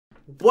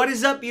What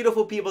is up,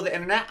 beautiful people of the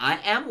internet? I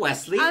am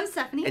Wesley. I'm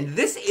Stephanie. And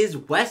this is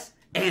Wes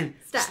and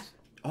Steph.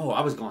 Oh,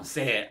 I was going to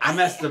say it. I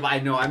messed up. I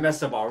know. I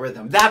messed up our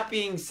rhythm. That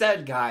being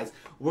said, guys,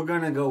 we're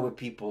going to go with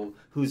people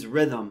whose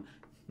rhythm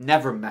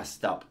never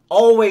messed up.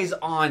 Always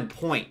on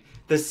point.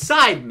 The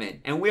Sidemen.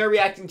 And we are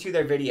reacting to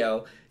their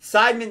video.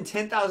 Sidemen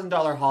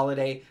 $10,000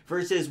 holiday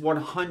versus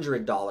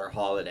 $100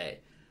 holiday.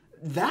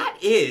 That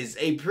is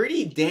a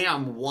pretty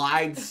damn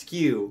wide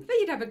skew. I bet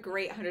you'd have a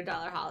great $100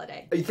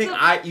 holiday. You think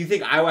I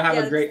would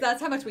have a great? That's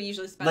how much we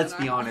usually spend. Let's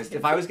be honest.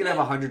 If I was gonna have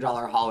a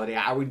 $100 holiday,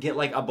 I would get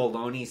like a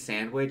bologna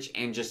sandwich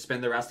and just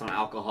spend the rest on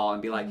alcohol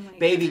and be like,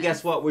 "Baby,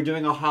 guess what? We're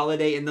doing a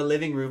holiday in the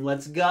living room.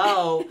 Let's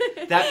go."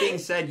 That being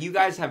said, you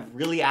guys have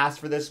really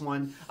asked for this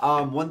one.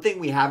 One thing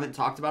we haven't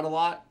talked about a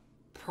lot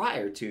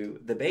prior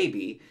to the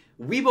baby,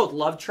 we both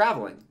love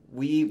traveling.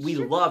 We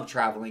love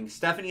traveling.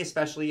 Stephanie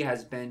especially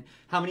has been,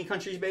 how many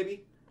countries,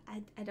 baby?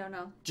 I don't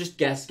know. Just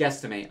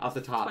guesstimate off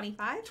the top.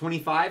 25?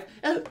 25?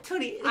 Oh,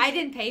 20. I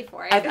didn't pay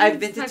for it. I've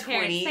been to my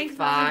 25. Thanks,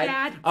 Mom and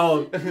Dad.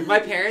 Oh, my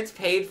parents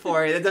paid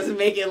for it. That doesn't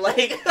make it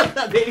like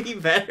maybe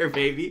better,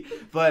 baby.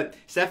 But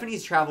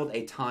Stephanie's traveled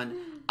a ton.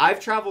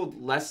 I've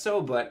traveled less so,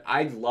 but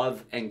I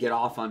love and get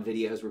off on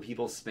videos where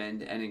people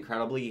spend an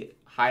incredibly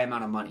high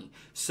amount of money.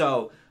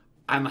 So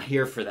I'm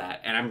here for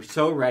that, and I'm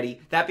so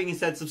ready. That being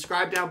said,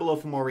 subscribe down below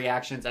for more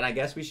reactions, and I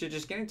guess we should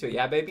just get into it.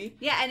 Yeah, baby?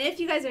 Yeah, and if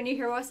you guys are new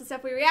here, what's the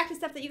stuff we react to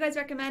stuff that you guys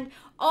recommend.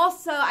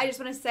 Also, I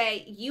just want to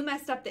say, you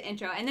messed up the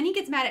intro, and then he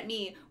gets mad at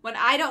me when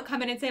I don't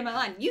come in and say my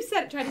line. You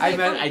said tried to say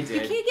I did.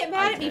 You can't get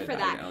mad at me for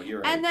that. I know, you're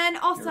right. And then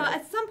also,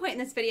 at some point in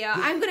this video,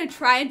 I'm going to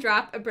try and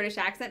drop a British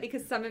accent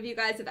because some of you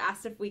guys have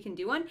asked if we can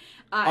do one.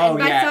 And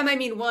by some, I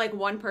mean, well, like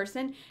one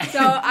person. So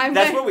I'm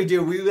That's what we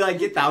do. We like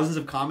get thousands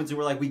of comments, and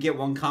we're like, we get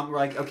one comment. We're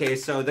like, okay,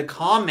 so the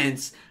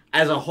comments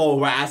as a whole,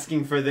 we're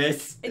asking for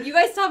this. And you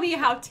guys tell me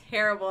how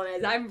terrible it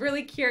is. I'm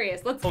really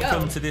curious. Let's go.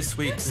 Welcome to this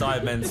week's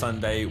Sidemen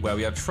Sunday, where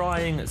we are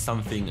trying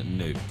something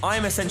new. I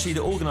am essentially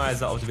the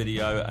organizer of the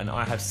video, and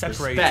I have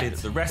separated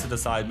the rest of the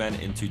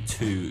Sidemen into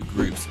two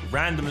groups,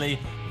 randomly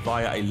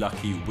via a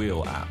lucky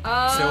wheel app.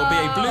 So it will be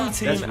a blue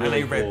team and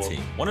a red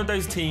team. One of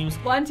those teams.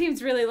 One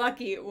team's really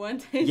lucky. One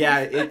team.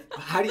 Yeah.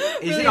 How do you?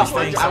 Is it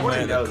 $100? I want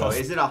to know though.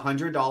 Is it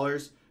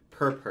 $100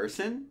 per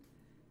person?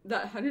 The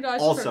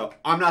 $100. Also,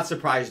 I'm not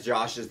surprised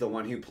Josh is the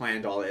one who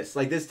planned all this.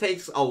 Like, this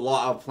takes a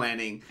lot of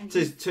planning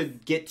to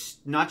get,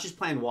 not just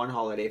plan one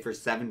holiday for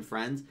 7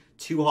 friends,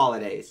 2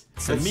 holidays.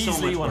 So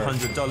measly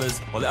 $100,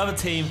 while the other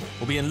team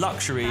will be in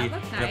luxury in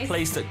a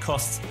place that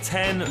costs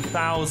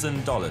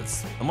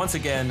 $10,000. And once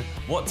again,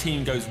 what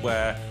team goes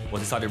where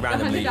was decided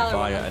randomly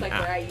via an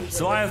app.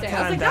 So I have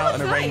planned out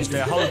and arranged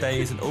their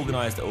holidays and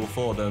organised it all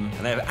for them,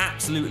 and they have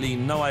absolutely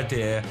no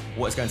idea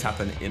what's going to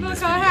happen in this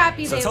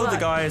video. So I told the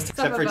guys,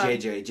 except for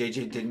JJ.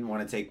 JJ didn't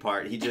want to take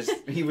part.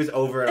 He was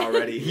over it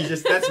already.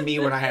 That's me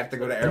when I have to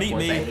go to airports. Meet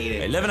me I hate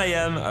it. at 11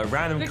 AM at a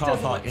random car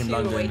park in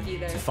London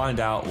to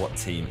find out what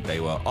team they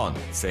were on.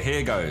 So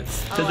here goes.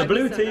 So there's a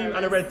blue team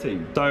and a red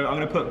team. So I'm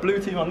going to put blue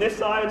team on this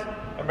side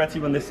and red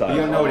team on this side.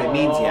 You don't know what it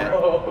means yet.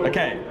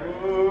 Okay.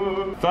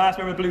 First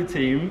member of the blue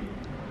team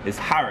is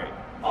Harry.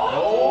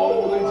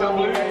 Oh, it's a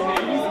blue team.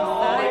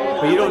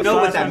 But you don't know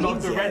what that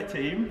means yet. The red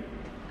team.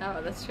 Oh,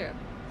 that's true.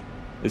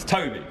 Is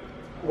Toby.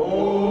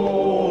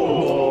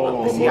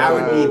 Oh. See, I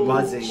would be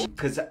buzzing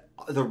because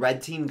the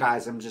red team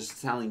guys, I'm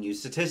just telling you,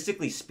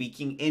 statistically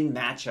speaking, in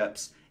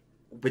matchups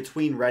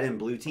between red and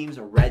blue teams,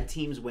 red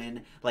teams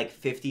win like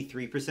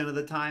 53% of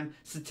the time.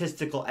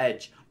 Statistical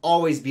edge.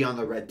 Always be on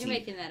the red team. You're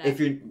making that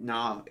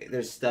up.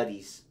 There's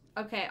studies.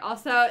 Okay,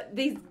 also,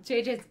 these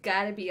JJ's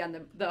gotta be on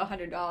the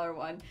 $100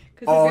 one.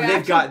 Oh,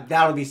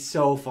 that'll be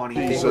so funny.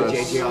 They put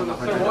JJ on the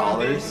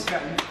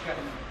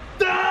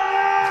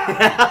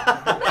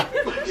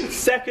 $100.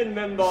 Second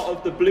member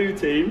of the blue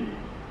team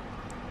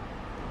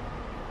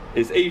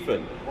is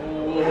Ethan.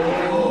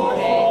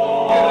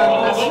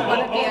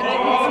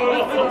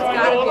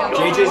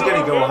 JJ's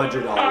gonna go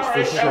 $100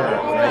 for sure,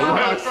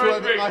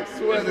 right? I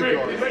swear to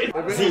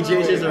God. See,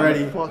 JJ's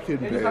already fucking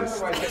pissed.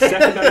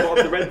 Second member of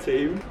the red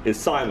team is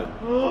Simon.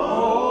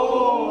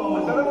 Oh! I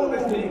don't know what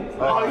this means.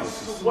 I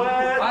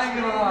swear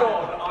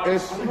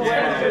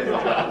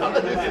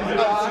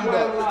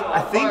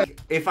I think,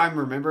 if I'm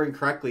remembering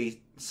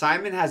correctly,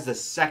 Simon has the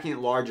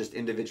second largest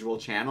individual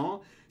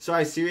channel. So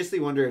I seriously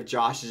wonder if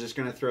Josh is just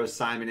going to throw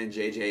Simon and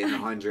JJ in the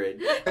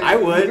 100. I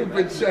would. We've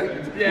been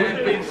shanked. Yeah,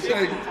 we've been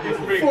shanked.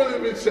 Fully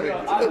been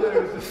shanked.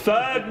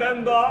 Third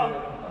member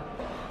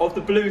of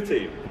the blue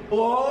team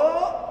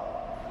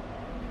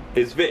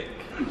is Vic.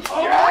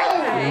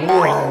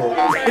 Whoa!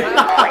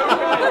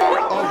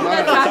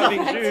 That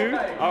means you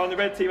are on the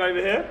red team over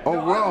here. Oh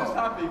wow! I'm just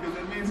happy because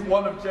it means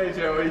one of JJ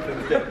or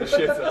Ethan's getting the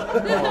shitter.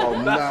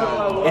 Oh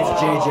no! It's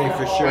JJ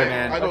for sure,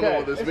 man. I don't know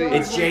what this means.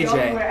 It's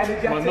JJ.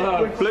 My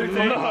nerves. Blue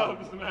team.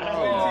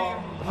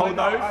 Hold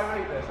those.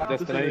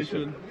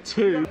 Destination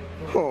 2.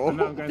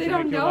 They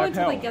don't know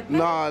until they get there.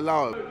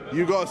 Nah.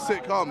 You got a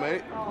sick car,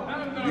 mate.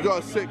 You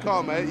got a sick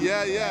car, mate.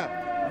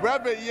 Yeah.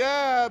 Rabbit,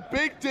 yeah.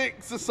 Big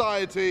dick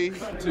society.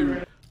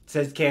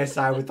 Says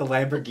KSI with the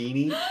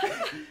Lamborghini.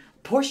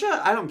 Porsche,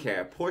 I don't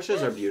care.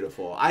 Porsches are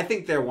beautiful. I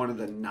think they're one of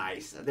the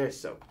nice. They're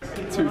so. 2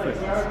 things.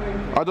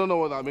 I don't know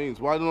what that means.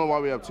 Well, I don't know why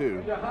we have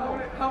 2.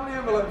 How many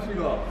envelopes you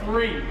got?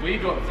 3. We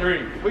got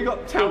 3. We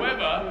got 2.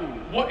 However,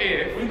 what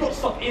if we got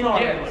stuff in our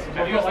envelopes?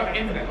 Have you got stuff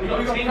in there? We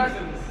got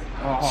presents.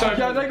 So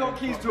yeah, they got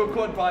keys to a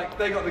quad bike.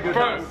 They got the good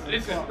house.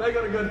 Listen. They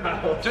got a good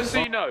house. Just so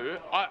you know,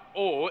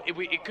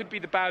 it could be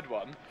the bad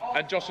one,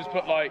 and Josh has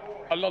put like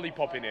a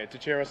lollipop in here to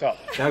cheer us up.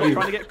 Trying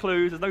to get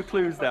clues. There's no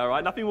clues there,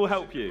 right? Nothing will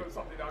help you.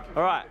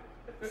 All right.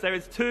 So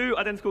it's 2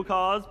 identical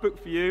cars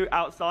booked for you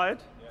outside.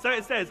 So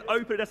it says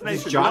open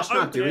destination. Is Josh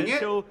not doing it?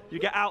 Until you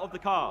get out of the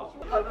car.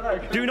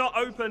 Do not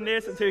open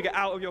this until you get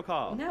out of your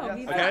car. No,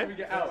 he's okay? We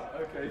get out.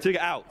 Okay. Until you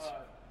get out.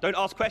 Don't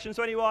ask questions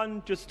to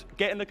anyone. Just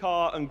get in the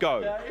car and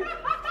go.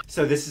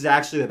 So this is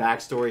actually the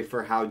backstory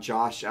for how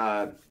Josh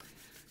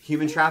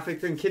human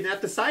trafficked and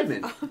kidnapped the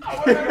Sidemen.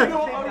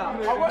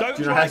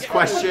 Do not ask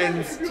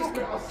questions.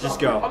 Just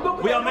go.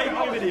 We are making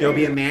a video. There'll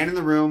be a man in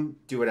the room.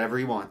 Do whatever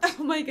he wants.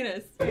 Oh my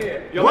goodness.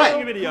 You're What?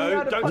 making a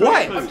video. Don't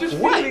What? I'm just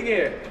What? feeling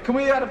it. Can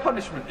we add a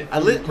punishment?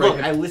 If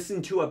Look, I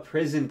listened to a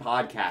prison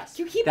podcast.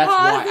 You keep That's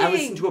why. I pausing.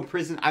 listened to a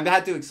prison. I've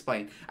had to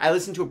explain. I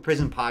listened to a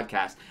prison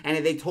podcast,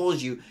 and they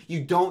told you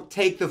don't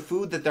take the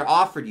food that they're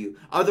offered you.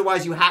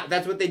 Otherwise, you have.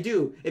 That's what they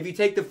do. If you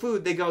take the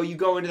food, they go. You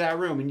go into that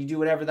room and you do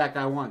whatever that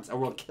guy wants, or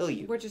we'll kill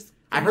you. We're just.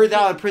 I heard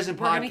that on a prison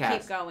We're podcast. gonna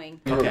keep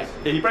going. Okay.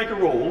 If you break a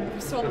rule. We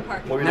stole the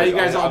park. Now you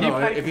guys all know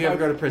if you ever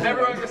go to prison.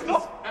 everyone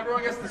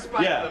gets to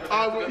spank Yeah.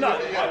 them. No,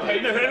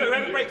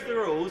 whoever breaks the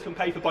rules can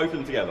pay for both of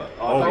them together.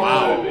 Oh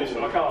wow.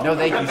 No,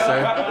 thank you,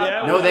 sir.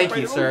 Yeah, No, thank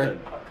break you, the sir. rules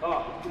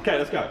then. Okay,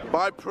 let's go.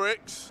 Bye,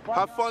 pricks.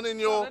 Have fun in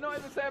your... They're not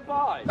even saying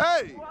bye.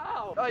 Hey!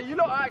 Wow. You're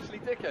not actually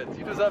dickheads.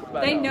 You deserve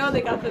better. They know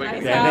they got the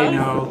nice Yeah, house. they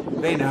know.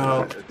 They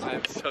know.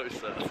 I'm so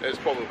sad. It's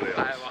probably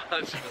I am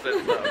 100%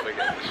 sad we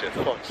get the shit.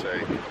 Fuck's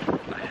sake.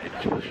 I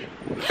hate Josh.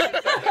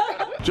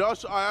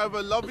 Josh, I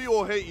either love you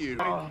or hate you.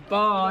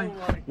 Bye.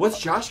 What's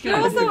Josh They're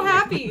gonna all do? so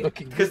happy.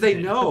 Because they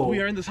know. We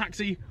are in the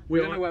taxi. We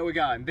don't know where we're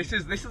going. This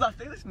is I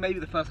think this is maybe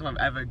the first time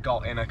I've ever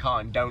got in a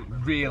car and don't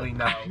really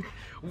know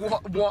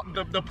what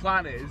the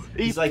plan is.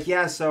 He's like,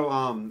 yeah, so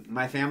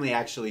my family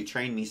actually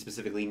trained me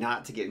specifically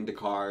not to get into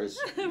cars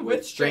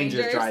with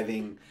strangers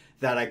driving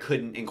that I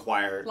couldn't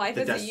inquire Life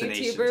the as a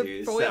destination YouTuber,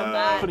 to. foiled So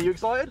that. Are you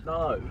excited?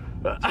 No.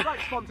 Do you like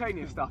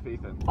spontaneous stuff,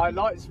 Ethan? I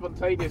like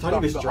spontaneous I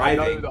thought he stuff was that I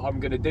know driving. that I'm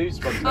gonna do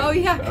spontaneous Oh,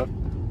 yeah. stuff.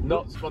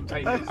 Not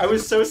spontaneous. I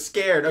was so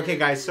scared. Okay,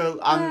 guys, so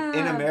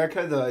in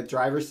America, the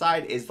driver's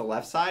side is the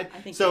left side.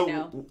 I think so, they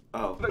know.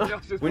 oh,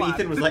 Josh's when plan.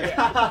 Ethan was like,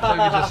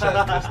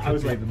 I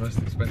was like the most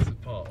expensive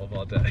part of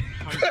our day.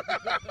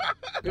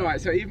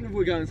 Alright, so even if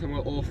we're going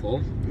somewhere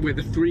awful, we're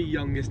the 3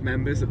 youngest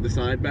members of the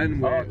Sidemen.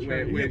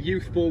 We're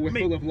youthful, we're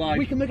full of life.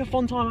 We can make a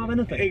fun time out of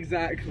anything.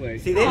 Exactly.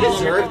 see, they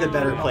deserve the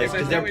better place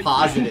because they're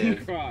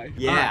positive. Cry.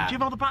 Yeah. Do you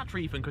have the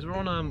battery, Ethan? Because we're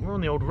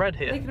on the old red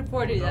They here. can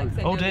afford to do that because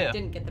I Oh, know they dear.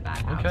 didn't get the bad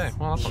house. Okay,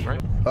 well that's not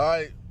great.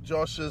 Alright,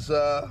 Josh has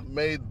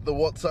made the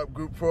WhatsApp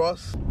group for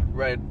us.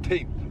 Red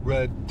team.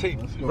 Red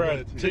team.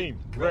 Red team.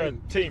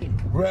 Red team.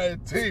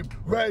 Red team,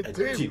 red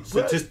team. Team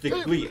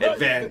statistically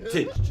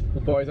advantaged.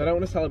 Well, boys, I don't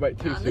want to celebrate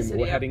too On this soon,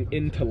 but we're video. heading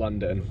into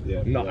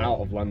London, not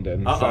out of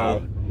London. Uh-oh.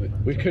 So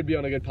we could be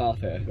on a good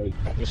path here.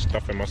 Just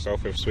stuffing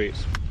myself with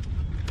sweets.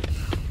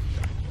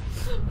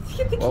 Where'd you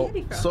get the Well,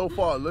 candy from? so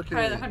far, looking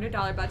Part of the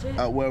 $100 budget.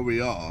 at where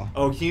we are,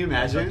 Oh, can you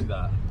imagine?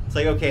 It's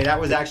like, okay, that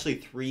was actually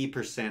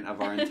 3%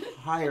 of our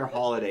entire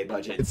holiday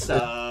budget. So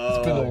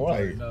it's been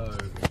alright. No.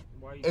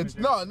 It's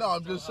no,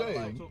 I'm just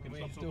saying.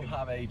 We still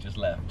have ages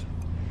left.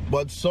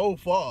 But so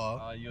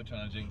far, You're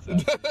trying to jinx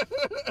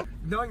it.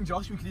 Knowing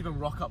Josh, we could even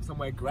rock up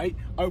somewhere great,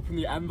 open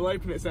the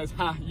envelope, and it says,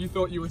 "Ha, you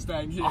thought you were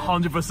staying here."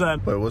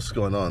 100%. wait, what's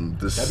going on?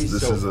 This That'd be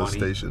this so is a funny.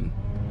 station.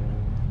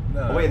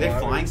 Oh, wait, they're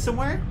flying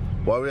somewhere?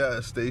 Why are we at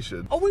a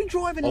station? Are we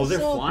driving Oh, in they're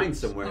circles? flying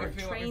somewhere.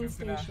 Train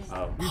station.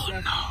 Oh.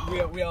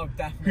 We are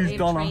definitely.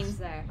 They have trains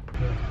there.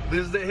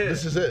 This is it here.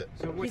 This is it.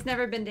 He's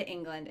never been to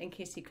England, in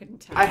case you couldn't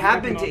tell. I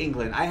have been to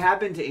England. I have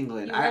been to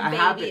England. You were a I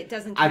have baby, been. it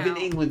doesn't I've been to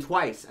count. England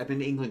twice. I've been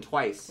to England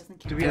twice. Doesn't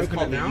count. Do we It's open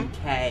called it now? the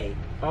UK.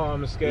 Oh,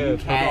 I'm The scared.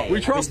 UK. We I've been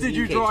to trusted the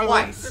you, UK driver.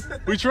 Twice.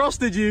 We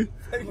trusted you.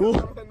 No,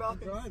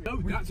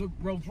 that's a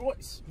Rolls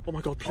Royce. Oh my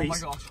god, please.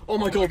 gosh. Oh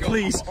my god,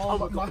 please.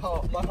 Oh my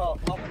heart.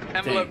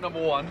 Envelope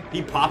number 1.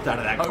 He popped out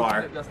of that car.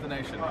 Ultimate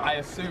destination. I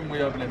assume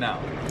we open it now.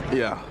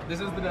 Yeah.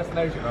 This is the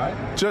destination, right?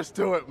 Just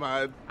do it,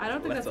 man. I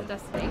don't think that's a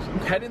destination.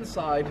 Head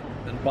inside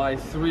and buy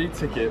 3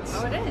 tickets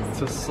Oh, it is.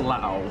 to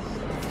Slough.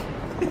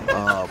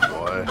 Oh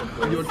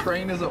boy. Your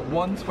train is at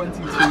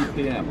 1:22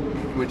 p.m.,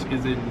 which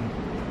is in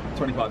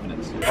 25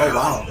 minutes. Oh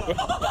wow.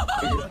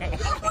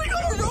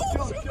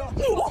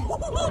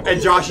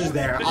 And Josh is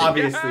there,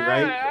 obviously,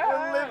 right?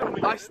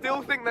 I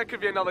still think there could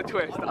be another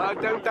twist.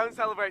 Don't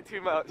celebrate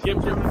too much.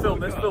 Film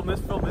this.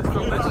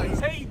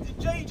 Hey,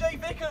 JJ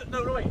Vicker.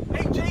 No, wait.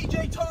 Hey,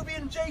 JJ, Toby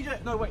and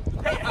JJ. No, wait.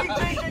 Hey,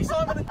 JJ,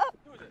 Simon and...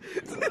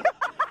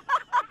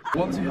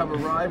 Once you have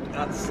arrived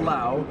at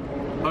Slough,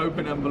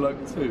 open envelope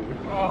 2.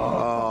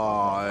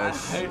 Oh,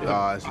 this is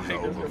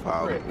over,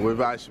 pal.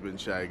 We've actually been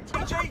shagged.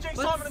 JJ,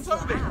 Simon and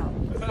Toby.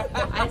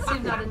 I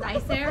assume not a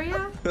nice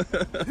area?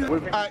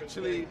 We've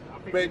actually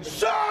been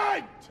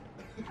shagged!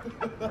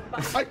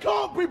 I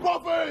can't be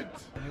bothered!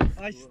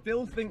 I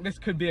still think this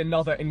could be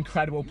another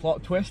incredible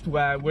plot twist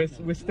where we're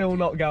still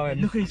not going.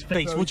 Look at his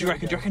face. What do you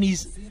reckon? Do you reckon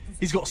he's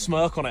got a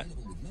smirk on it?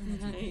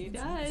 He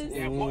does.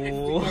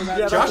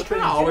 Yeah, Josh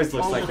kind of always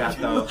looks like that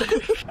though.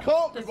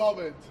 Can't be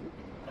bothered.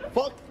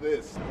 Fuck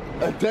this.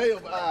 A day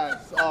of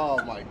ass. Oh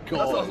my god.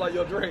 That sounds like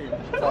your dream.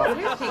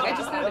 I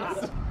just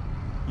noticed.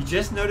 You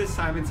just noticed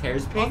Simon's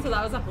hair's pink? Also,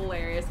 that was a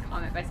hilarious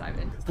comment by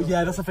Simon. But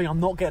yeah, that's the thing. I'm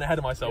not getting ahead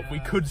of myself. We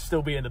could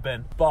still be in the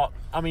bin, but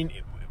I mean,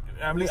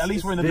 at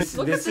least we're in the bin.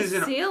 Look at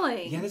the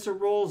ceiling. Yeah, it's a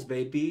Rolls,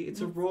 baby.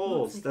 It's a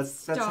Rolls.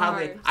 That's how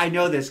they. I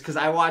know this because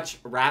I watch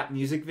rap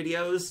music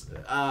videos.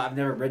 I've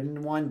never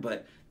ridden one,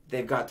 but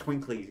they've got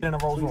twinkly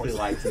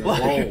lights in the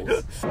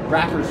Rolls.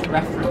 Rappers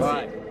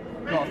reference.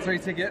 Got 3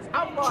 tickets.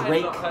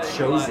 Drake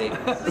shows it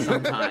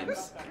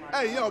sometimes.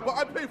 Hey, yo, but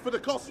I paid for the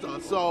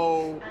Costa,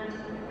 so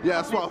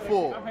yeah, that's what I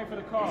thought. I pay for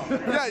the car.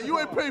 Yeah, you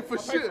ain't paying for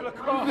shit.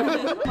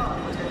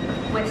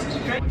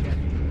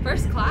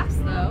 First class,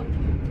 though.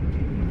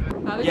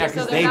 Yeah,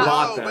 because they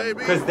bought them.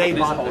 Because they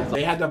bought them.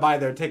 They had to buy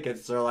their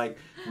tickets. So, like,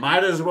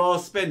 might as well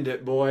spend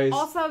it, boys.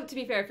 Also, to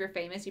be fair, if you're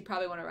famous, you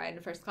probably want to ride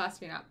in first class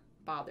if you're not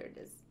bothered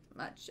as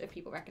much if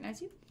people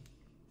recognize you.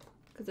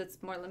 Because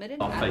it's more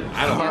limited. I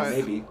don't know,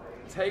 maybe.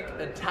 Take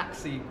a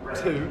taxi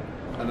to,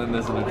 and then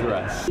there's an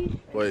address.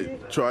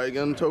 Wait, try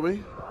again,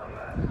 Toby.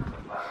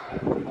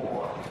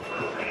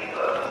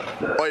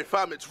 Oi,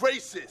 fam, it's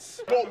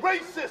racist. You're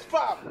racist,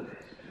 fam.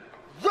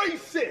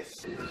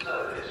 Racist.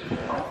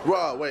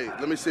 Right, wait,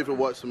 let me see if it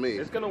works for me.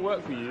 It's gonna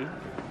work for you.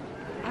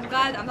 I'm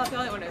glad I'm not the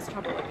only one who has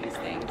trouble with these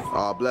things.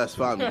 Ah, bless,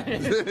 fam.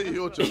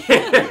 You're just.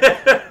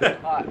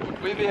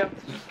 Alright, we'll be able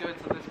to just go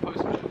into this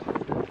postcode.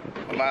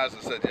 My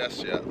hasn't said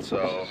yes yet,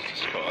 so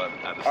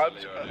I'm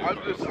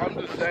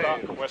just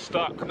saying. We're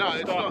stuck. No,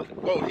 it's not.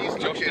 Well, he's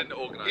looking.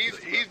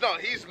 He's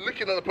not. He's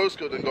looking at the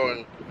postcode and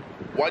going,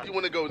 "Why do you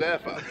want to go there,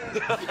 fam?"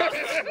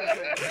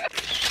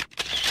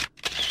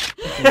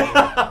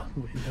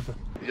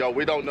 Yo,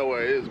 we don't know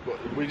where it is, but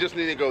we just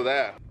need to go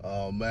there.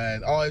 Oh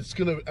man, oh, it's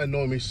gonna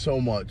annoy me so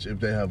much if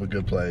they have a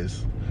good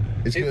place.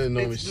 It's gonna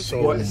annoy me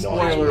so much.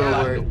 Spoiler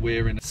alert.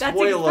 We're in. That's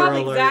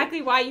probably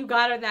exactly why you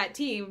got on that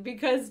team,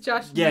 because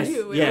Josh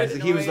knew. Yes,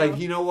 he was like,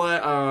 you know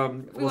what?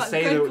 We'll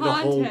say the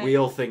whole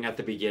wheel thing at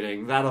the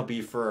beginning. That'll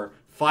be for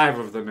 5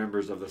 of the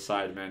members of the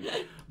Sidemen.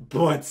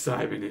 But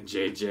Simon and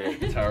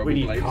JJ, Terrible we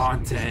need place.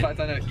 content. In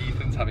fact, I know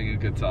Ethan's having a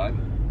good time.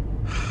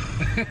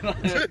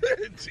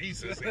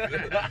 Jesus,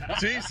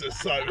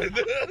 Simon.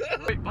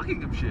 Wait,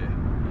 Buckinghamshire.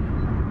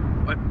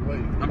 Wait,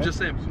 I'm just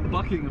saying,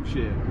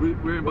 Buckinghamshire.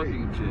 We're in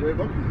Buckinghamshire. We're in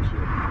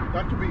Buckinghamshire.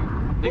 That could be.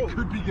 It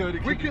could be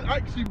good. We could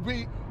actually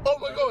be. Oh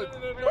my god!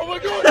 Oh my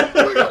god!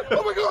 Oh my god!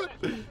 Oh my god!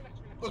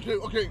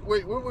 Okay,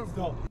 wait.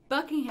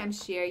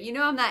 Buckinghamshire. You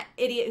know I'm that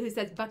idiot who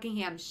says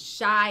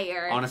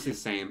Buckinghamshire. Honestly,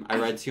 same. I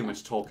read too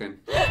much Tolkien.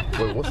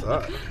 Wait, what's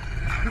that?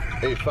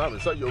 Hey, fam,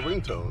 is that your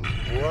ringtone?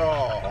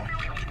 Wow.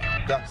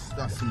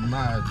 That's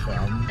mad,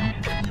 fam.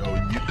 Yo,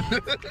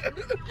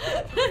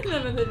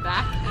 Them in the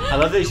back. I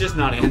love that he's just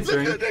not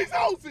answering. Look at these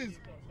houses!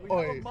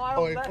 Oi,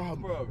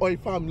 fam. Oi,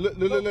 fam. Look.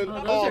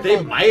 Oh, they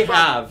fam. might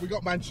have. We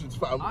got mansions,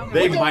 fam.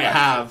 They might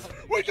have.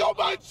 We got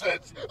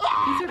mansions! These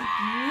are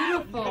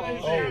beautiful. Oh,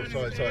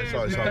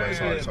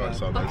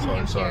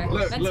 sorry.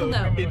 Mental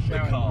note. In the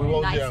car. We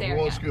won't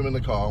Nice scream in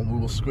the car. We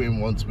will scream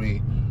once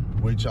we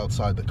reach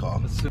outside the car.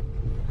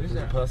 Who's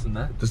that person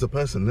there? There's a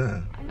person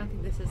there. I don't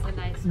think this is the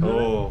nice one.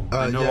 Oh,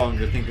 I no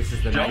longer think this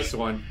is the nice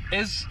one.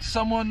 Is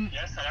someone?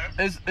 Yes,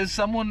 hello. Is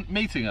someone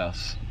meeting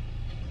us?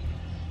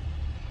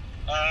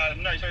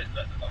 No. So,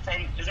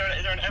 is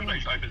there an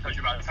envelope open talking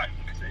about a taxi?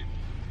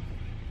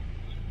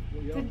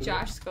 Did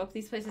Josh scope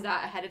these places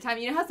out ahead of time?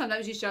 You know how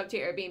sometimes you show up to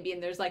your Airbnb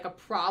and there's like a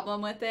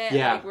problem with it,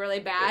 like really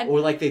bad, or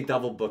like they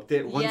double booked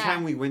it. One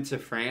time we went to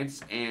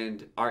France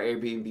and our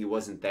Airbnb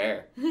wasn't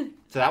there,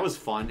 so that was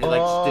fun. It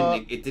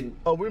like just didn't.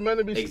 Oh, we're meant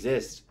to be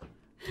exist.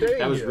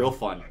 That was real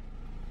fun.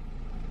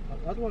 I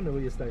don't want to know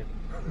where you're staying.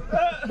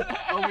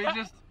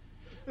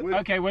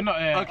 Okay, we're not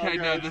here. Okay,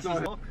 no, this is.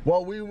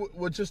 Well, we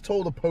were just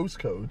told a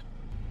postcode,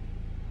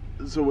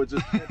 so we're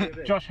just.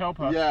 Josh,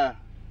 help us. Yeah.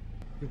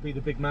 Could be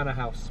the big manor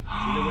house.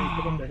 You know when you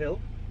come on the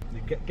hill,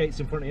 the gates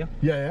in front of you.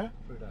 Yeah.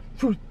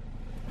 Through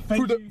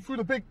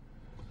the big.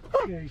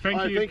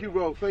 Thank you,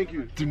 bro. Thank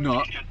you. Do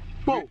not.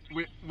 Bro,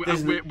 we're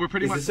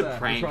pretty much there. Is this a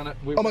prank?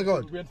 Oh my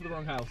god. We went to the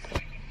wrong house.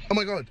 Oh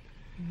my god.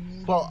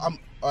 Well,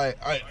 I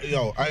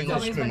ain't gonna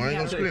scream. I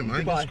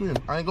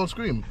ain't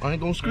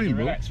gonna scream,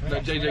 bro. No,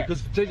 JJ,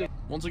 because JJ.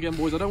 Once again,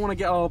 boys, I don't want to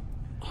get our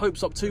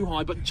hopes up too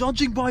high, but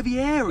judging by the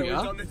area.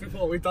 We've done this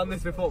before.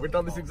 We've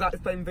done this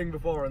exact same thing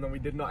before, and then we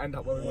did not end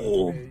up where we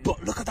wanted to be.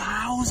 But look at the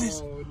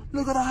houses.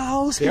 Look at the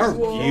houses. They are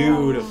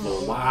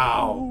beautiful.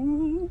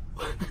 Wow.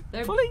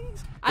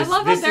 Please. I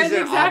love how they're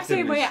the exact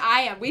same way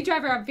I am. We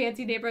drive around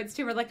fancy neighborhoods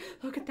too. We're like,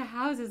 look at the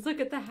houses. Look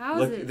at the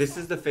houses. Look, this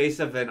is the face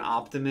of an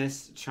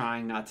optimist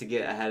trying not to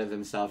get ahead of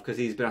himself because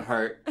he's been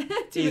hurt.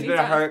 He's been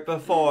hurt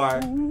before.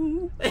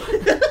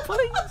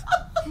 Please.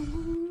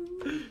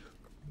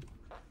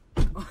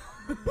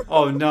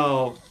 Oh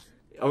no.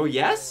 Oh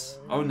yes?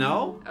 Oh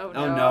no? Oh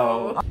Oh no.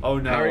 no. Oh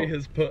no. Harry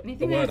has put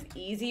Anything the that word. has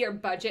easy or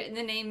budget in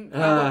the name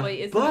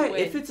probably isn't a But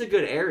win. if it's a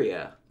good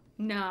area.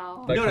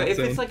 No. Like No, if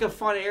cutscene. it's like a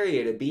fun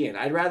area to be in,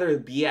 I'd rather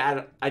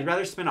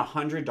spend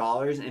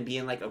 $100 and be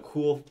in like a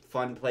cool,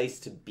 fun place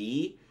to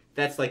be.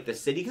 That's like the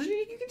city, because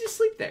you can just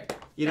sleep there,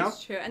 you know?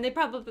 That's true. And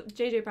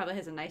JJ probably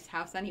has a nice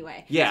house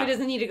anyway. Yeah. So he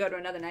doesn't need to go to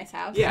another nice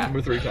house. Yeah.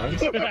 Number 3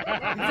 times.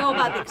 It's all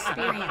about the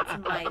experience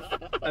in life.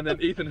 And then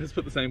Ethan has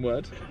put the same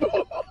word.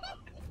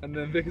 And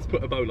then Vic has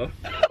put Ebola.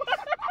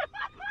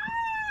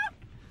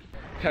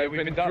 Okay,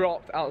 we've been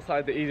dropped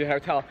outside the Easy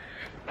Hotel.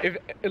 If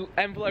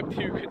envelope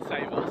 2 could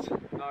save us.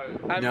 No.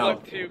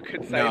 Envelope 2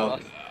 could save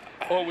us.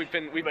 Or we've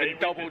been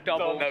double.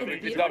 No,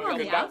 we've It's been double beautiful on because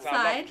the that's our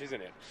outside. lunch,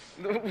 isn't it?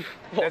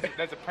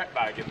 There's a prep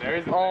bag in there,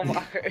 isn't Oh there?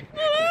 my.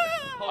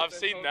 I've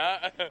seen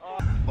that.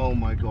 Oh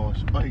my gosh.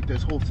 Hey,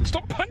 there's horses.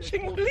 Stop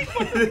punching me!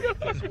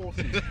 There's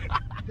horses.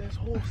 There's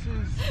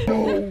horses.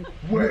 No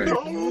way.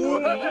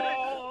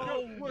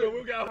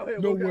 We'll get out here.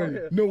 No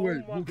way. No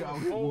way. We'll get out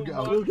here. We'll get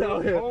out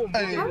here. We'll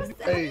get out here.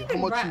 Hey, how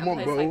much you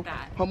want, bro?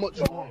 How much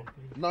you want?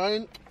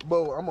 9?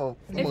 Bro, I'm on.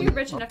 If you're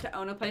rich enough to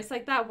own a place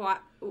like that, why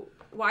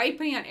are you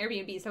putting it on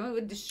Airbnb? Someone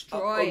would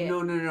destroy it.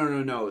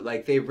 No.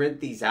 Like, they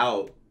rent these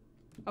out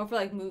Oh, for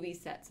like movie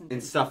sets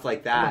and stuff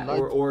like that.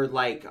 Or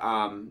like,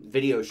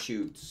 video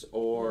shoots,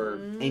 or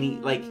any,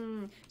 like, So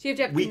you have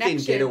to have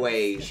weekend connections.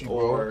 getaways,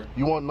 or...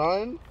 You want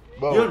 9?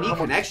 Bro, You don't need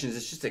connections,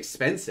 it's just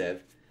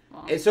expensive.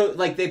 And so,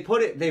 like, they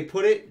put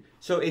it,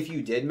 so if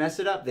you did mess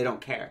it up, they don't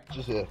care.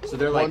 Just here. So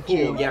they're like, 1,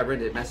 2. cool, yeah,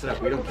 rent it, mess it up,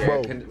 we don't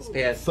care. Bro,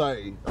 Pay us.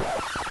 30.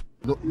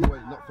 No,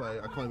 wait, not 30.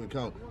 I can't even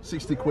count.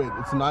 60 quid.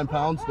 It's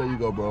 £9. There you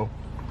go, bro.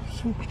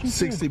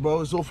 60,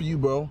 bro. It's all for you,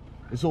 bro.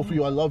 It's all for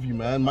you. I love you,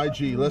 man. My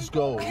G, let's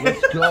go.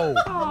 Let's go.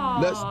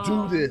 Let's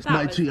do this.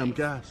 My G, I'm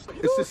gassed.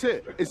 It's just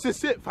it. It's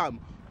just it,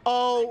 fam.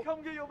 Oh.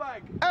 Come get your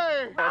bag.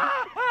 Hey.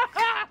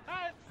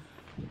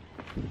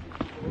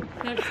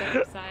 I'm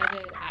so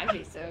excited. I'd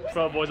be so excited.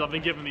 So, boys, I've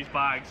been given these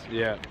bags.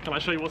 Yeah. Can I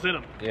show you what's in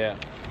them? Yeah.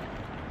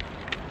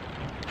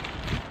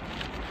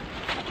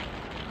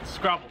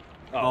 Scrabble.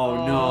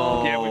 Oh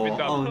no. Yeah, we've been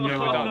done. Oh, Yeah, no.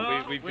 we're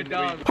done. We've been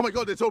done. Oh my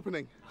God, it's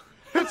opening.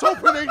 It's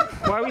opening.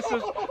 Why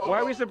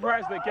are we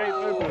surprised that game's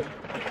open?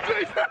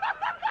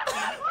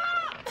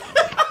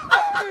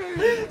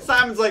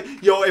 Simon's like,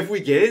 yo, if we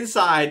get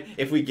inside,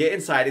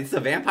 it's the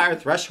vampire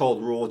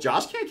threshold rule.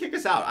 Josh can't kick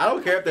us out. I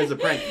don't care if there's a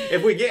prank.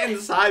 If we get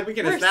inside, we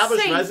can We're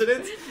establish safe.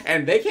 residence,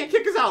 and they can't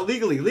kick us out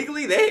legally.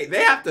 Legally,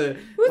 they have to.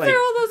 Who's like, there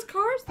all those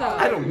cars though?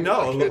 I don't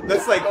know.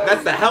 That's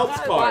the helps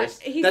cars.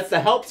 That's the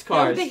helps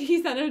cars.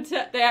 He sent them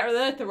to they're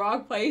at the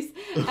wrong place.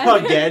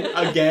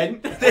 Again.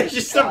 There's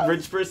just some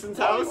rich person's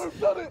house.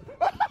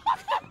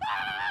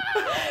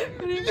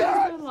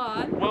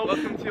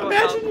 Welcome to your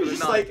house Imagine for you're the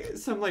just night. like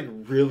some like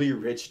really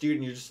rich dude,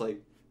 and you're just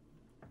like,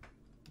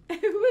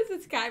 Who is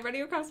this guy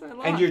running across my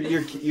lawn? and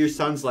your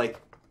son's like,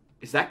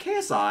 is that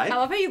KSI? I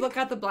love how you look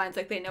out the blinds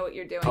like they know what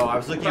you're doing. Oh, I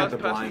was looking at the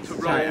First person blinds. to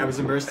Sorry, roll I was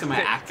immersed in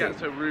my acting.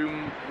 Gets a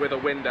room with a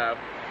window.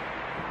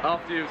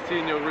 After you've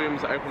seen your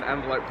rooms, open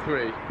envelope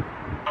 3.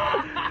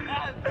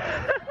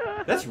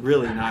 That's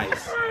really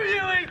nice.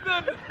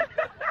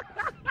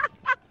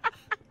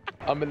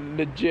 I'm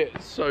legit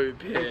so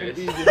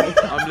pissed.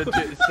 I'm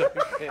legit so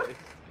pissed.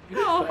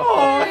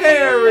 Oh,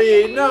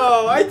 Harry,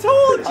 no! I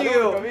told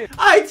you!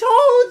 I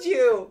told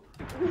you!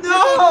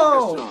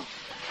 No!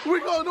 We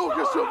got an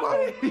orchestra,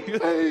 bro.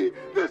 Hey,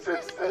 this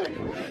is sick.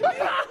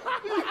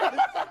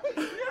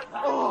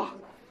 Oh.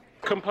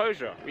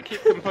 Composure. We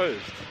keep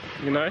composed.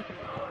 You know?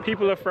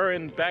 People are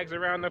throwing bags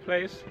around the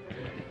place.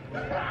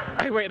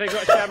 Hey, wait, they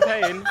got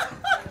champagne.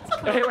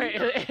 Hey, wait,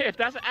 if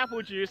that's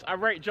apple juice, I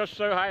rate Josh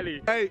so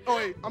highly. Hey, oh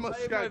wait, I'm a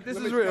scan. This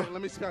is real.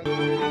 Let me scan.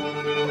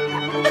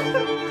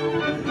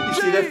 You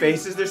see their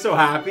faces? They're so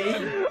happy.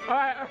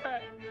 Alright.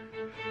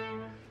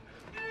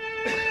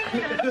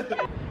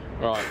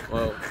 Right,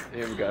 well,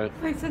 here we go.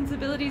 My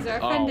sensibilities are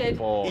offended. Oh,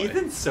 boy.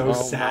 Ethan's so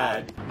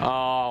sad.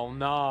 Oh,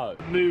 no.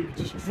 Mood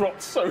just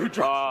dropped so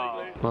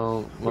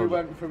drastically. We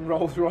went from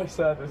Rolls Royce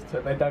service to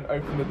they don't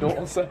open the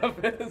door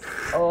service.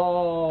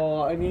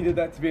 Oh, I needed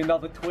that to be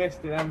another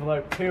twist in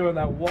envelope 2 and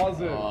there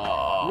wasn't.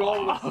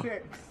 Roll a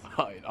 6.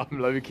 I'm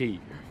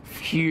low-key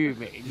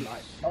fuming.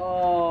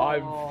 Oh.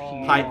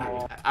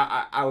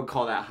 I would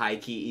call that high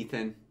key,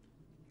 Ethan.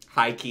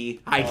 High key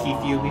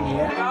fuming.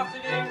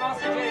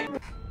 Yeah.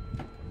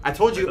 I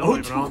told you. Oh,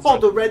 you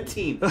called the red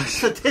team.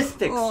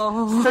 Statistics.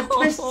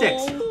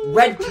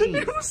 Red team.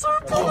 He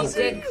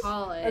did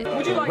call it.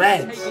 Would you like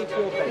Reds. to take me to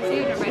your He's bedroom?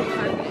 even a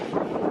red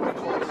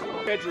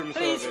carpet. Bedroom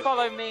Please service.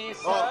 follow me,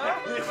 sir.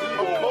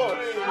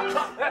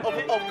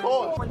 Of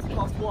course. 20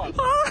 past 1.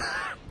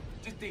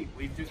 Just deep.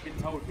 We've just been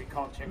told we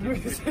can't check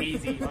into this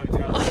easy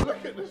hotel.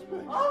 Look at this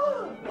thing.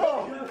 Oh.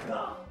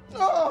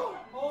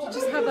 You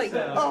just have like it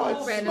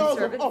random smells of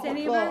servants upper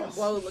standing about. class.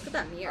 Whoa, look at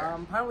that mirror.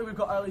 Apparently we've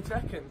got early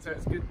check-in, so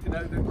it's good to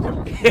know that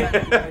you'll be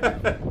spending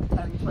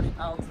 £10,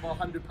 £20 of our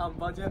 £100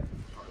 budget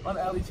on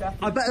early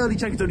check-in. I bet early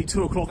check is only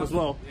 2 o'clock as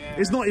well.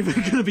 It's not even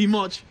going to be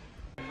much.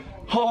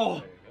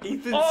 Oh,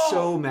 Ethan's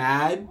so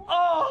mad.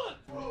 oh.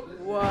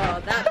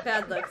 Whoa, that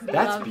bed looks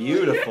That's lovely.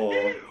 beautiful.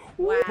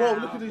 Wow. Bro,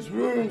 look at these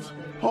rooms.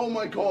 Oh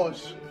my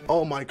gosh.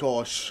 Oh my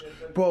gosh.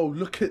 Bro,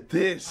 look at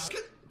this.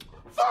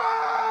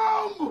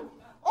 Fam!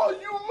 Are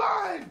you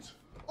mad?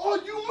 Are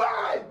you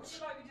mad? Would you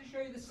like me to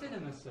show you the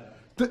cinema, sir?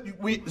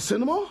 The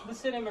cinema? The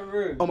cinema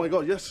room. Oh my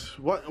god, yes.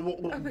 What,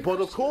 but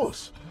of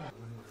course.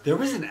 There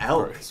was an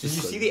elk. Did you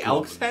see the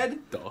elk's head?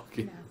 Dark.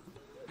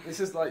 This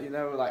is like, you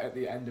know, like at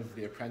the end of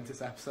the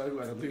Apprentice episode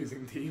where the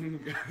losing team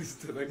goes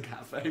to the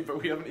cafe,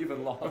 but we haven't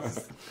even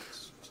lost.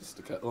 Just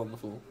a kettle on the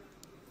floor.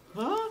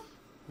 Huh?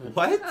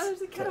 What? Oh,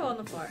 there's a kettle on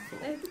the floor.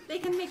 They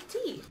can make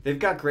tea. They've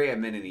got great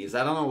amenities.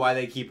 I don't know why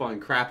they keep on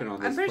crapping on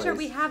this I'm pretty place. sure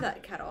we have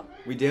that kettle.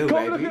 We do,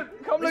 Come baby.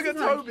 look at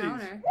Toby's.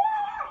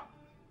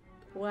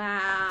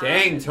 Wow.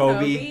 Dang,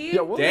 Toby.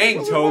 Yeah,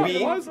 Dang,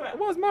 Toby.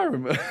 Why's my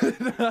room?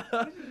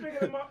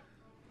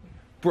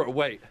 Bro,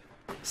 wait.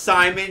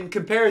 Simon,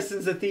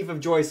 comparison's a thief of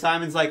joy.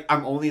 Simon's like,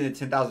 I'm only in the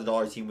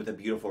 $10,000 team with a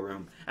beautiful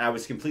room, and I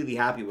was completely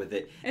happy with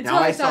it. Until Now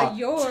I I saw saw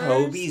yours.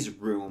 Toby's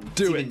room.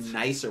 Do it's even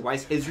nicer. Why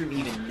is his room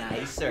even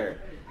nicer?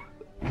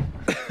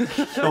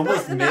 The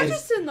Almost mattress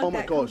missed. didn't look Oh my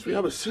that gosh, comfy. we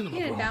have a cinema,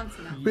 He didn't bro. bounce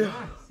enough.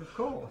 Yes, Of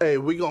course. Hey,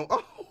 we gon'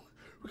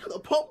 we got the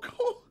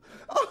popcorn.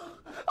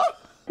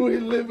 We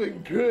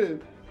living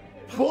good.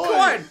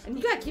 Corn! And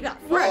you gotta keep that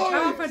fresh.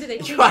 How often do they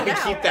change You it gotta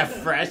out? keep that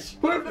fresh.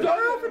 How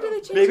often do they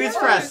change Maybe it it's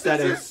out? for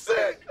aesthetics.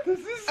 Sick. This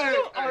is I'm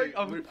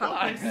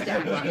Popcorn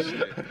stack.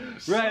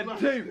 Red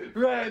team,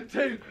 red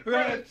team,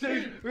 red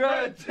team,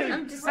 red team.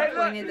 I'm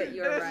disappointed that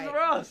you're This right. is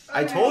us.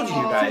 I told you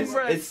guys. Team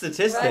red. It's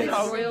statistics. Red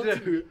How we royalty.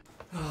 do.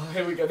 Oh,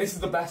 here we go. This is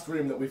the best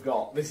room that we've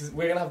got.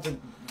 We're gonna have to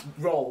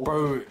roll.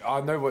 Bro,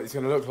 I know what it's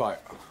gonna look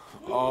like.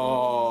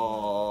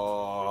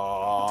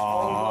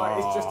 Oh,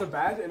 it's just a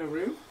bed in a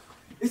room.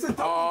 It's a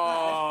double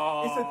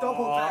bed. It's a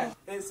double bed.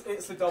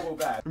 It's a double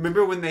bed.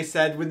 Remember when they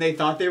said, when they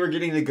thought they were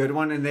getting the good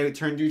one and they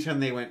turned to each other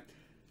and they went,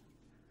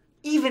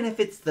 even if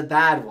it's the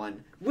bad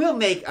one, we'll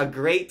make a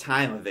great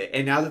time of it.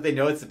 And now that they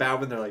know it's the bad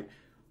one, they're like,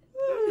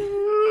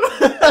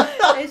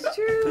 It's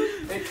true.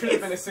 It could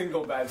have been a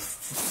single bed.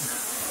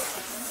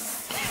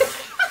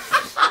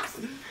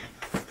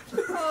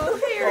 Oh,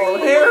 Harry. oh,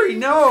 Harry,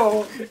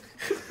 no.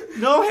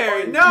 No,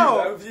 Harry,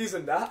 no. Views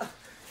and that.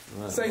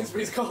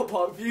 Sainsbury's car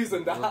park views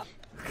and that.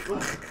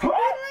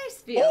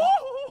 Nice view.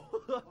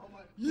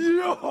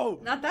 Yo!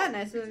 Not that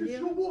nice of You're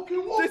you.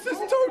 walking. This is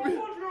Toby.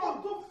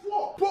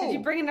 Bro, Did you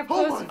bring enough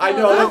clothes to I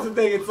fill know, it that's up? the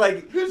thing. It's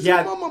like, here's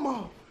yeah. your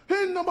mama.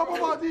 Hey, no,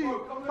 mama,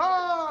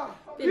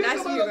 Be nice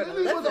if you were gonna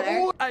live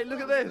there. Hey,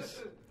 look at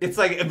this. It's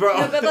like, bro.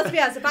 No, but let's be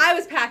honest. If I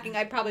was packing,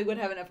 I probably would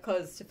have enough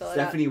clothes to fill it up.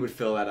 Stephanie would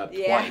fill that up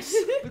Yeah. twice.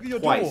 Look at your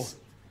Twice.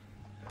 door.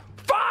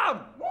 Fam!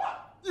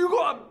 You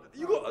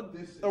got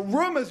a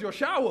room as your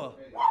shower.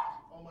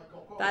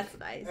 That's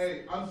nice.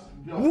 Hey,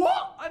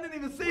 What? I didn't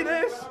even see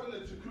this.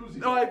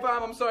 No, hey,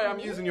 fam, I'm sorry. I'm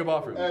using your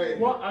bathroom. Hey,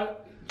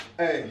 What?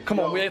 hey, Come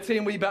on, we're a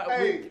team. We better.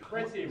 Hey.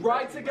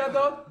 Ride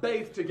together,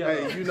 bathe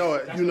together. Hey, you know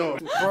it. You know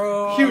it.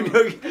 Bro. You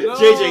know,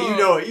 JJ, you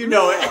know it. You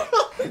know it.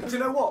 Do you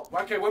know what?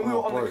 Okay, when we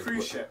were on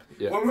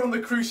the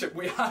cruise ship,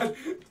 we had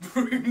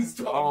rooms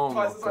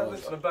twice the size of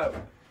this on a boat.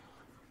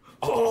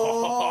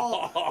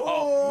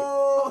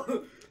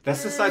 Oh!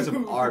 That's the size of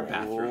our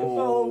bathroom.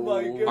 Oh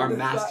my goodness. Our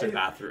master that is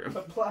bathroom.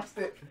 A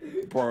plastic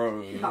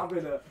Bro.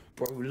 cabinet.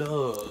 Bro,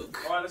 look.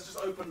 Alright, let's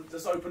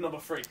open number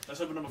 3.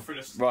 Let's open number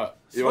 3. Right.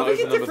 You Well, want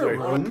to look open at number 3?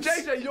 different rooms.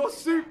 JJ, your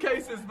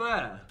suitcase is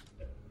there.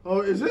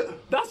 Oh, is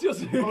it? That's your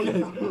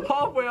suitcase.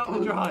 Halfway up the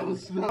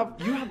drive.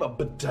 You have a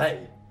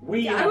bidet.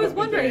 I was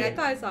wondering. I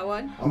thought I saw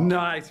one.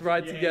 Nice.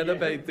 Ride together,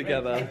 bathe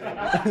together.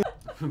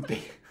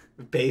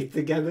 Bathe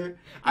together?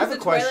 I have the a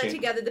question. toilet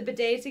together, the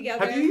bidet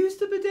together. Have you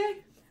used a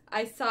bidet?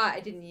 I saw it. I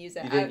didn't use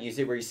it. You didn't use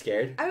it? Were you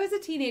scared? I was a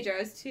teenager. I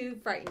was too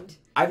frightened.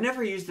 I've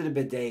never used a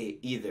bidet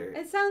either.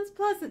 It sounds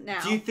pleasant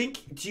now.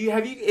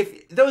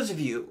 If those of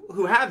you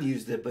who have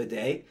used a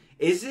bidet,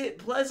 is it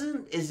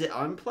pleasant? Is it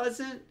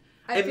unpleasant?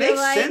 It feel makes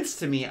like- sense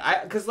to me.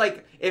 Because,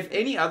 like, if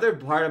any other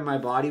part of my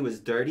body was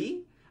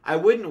dirty, I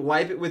wouldn't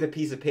wipe it with a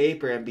piece of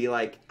paper and be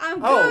like,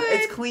 I'm oh, good."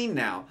 it's clean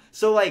now.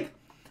 So, like,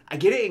 I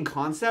get it in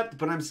concept,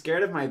 but I'm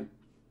scared of my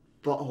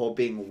butthole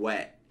being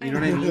wet. You know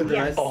what I mean? The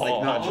rest is,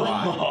 like, not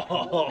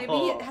dry. Maybe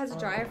it has a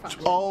dryer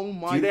function. Oh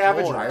my god. Do they have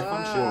a dryer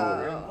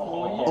function?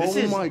 Oh This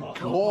is my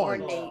god.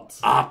 Ornate.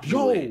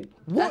 opulent.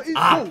 Yo, what is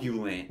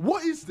Opulent.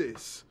 What is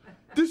this?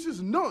 This is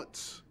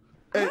nuts.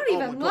 I don't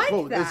even like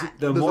that.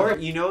 The more,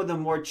 the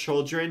more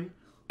children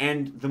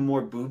and the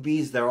more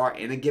boobies there are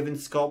in a given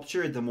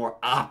sculpture, the more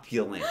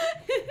opulent.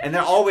 And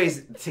they're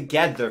always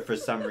together for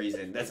some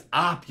reason. That's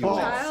opulent.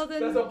 Child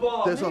and There's a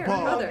bar. There's a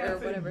mother bar. or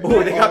whatever.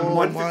 Oh, they got Oh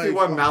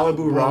 151 my God,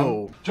 Malibu rum.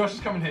 bro. Josh is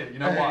coming here. You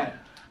know why?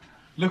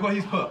 Look what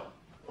he's put.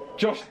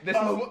 Josh, this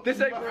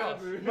ain't for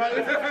us.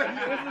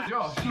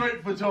 Josh.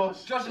 Straight for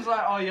Josh. Josh is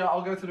like, oh yeah,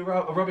 I'll go to the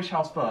rubbish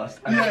house first,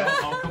 and then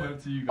I'll come over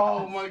to you guys.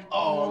 Oh my.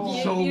 Oh,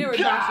 You, so you know what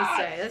Josh would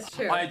say. That's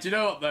true. Hey, do you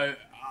know what though?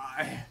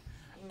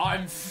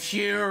 I'm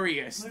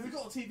furious. We've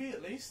got a TV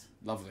at least.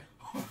 Lovely.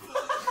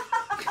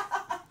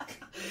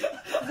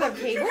 have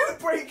cable? You're gonna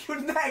break your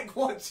neck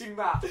watching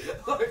that.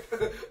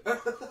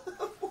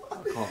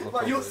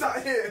 Like you're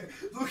sat here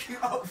looking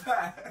up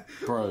there.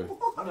 Bro.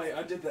 Mate,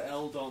 I did the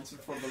L dance in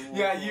front of the wall.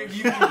 Yeah, you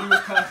were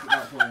cursed at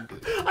that point.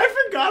 I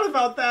forgot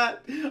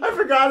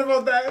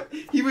about that.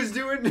 He was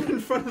doing it in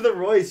front of the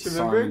Royce,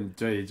 remember? Simon,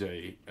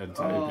 JJ, and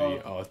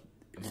Toby are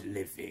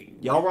living.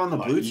 Y'all were on the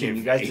blue team.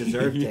 You guys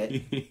deserved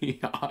it.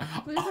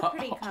 Blue's a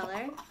pretty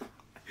color.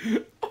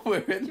 We're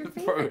in the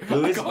pro.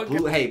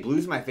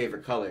 Blue's my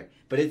favorite color,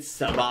 but it's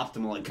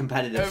suboptimal in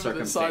competitive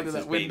circumstances. Side of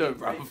that window,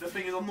 bro. The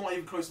thing is, I'm not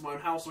even close to my own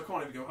house, so I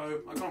can't even go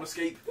home. I can't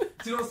escape. Do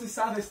you know what's the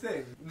saddest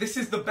thing? This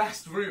is the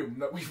best room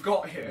that we've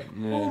got here.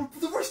 Yeah. Oh,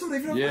 the rest don't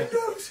even have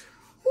windows.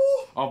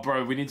 Oh,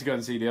 bro, we need to go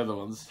and see the other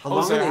ones. How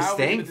long are they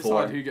staying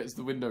for? for? Who gets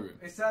the window room?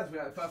 It says we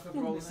have to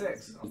roll the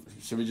 6.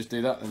 Should we just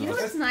do that? You know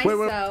what's nice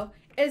though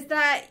is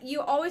that you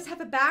always have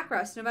a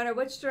backrest no matter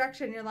which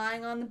direction you're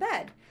lying on the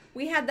bed.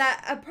 We had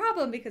a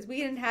problem because we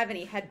didn't have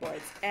any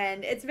headboards,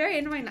 and it's very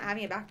annoying not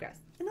having a backrest.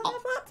 And they'll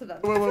have lots of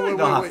them. They'll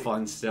have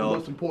fun still. The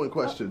most important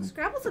question.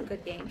 Scrabble's a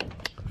good game.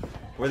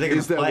 Where are they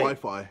gonna play? play?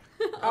 Wi-Fi?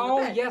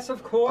 Oh, yes,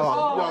 of course.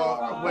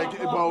 Wait,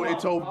 bro,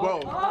 it's over, bro.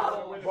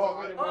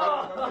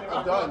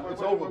 I'm done.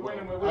 It's over, bro.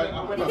 You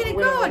gonna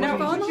go on your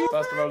phone?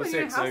 First to roll a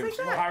 6,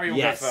 so Harry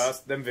will go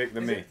first, then Vic,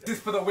 then me. This is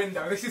for the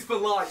window. This is for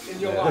light in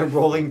your life. They're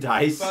rolling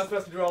dice. First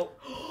person to roll.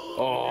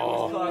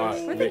 Oh,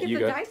 where'd they get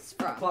the dice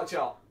from? Clutch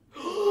up.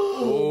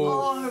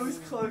 Oh, it was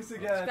close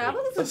again.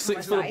 Scrabble is a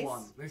 6 for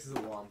dice. This is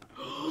a 1.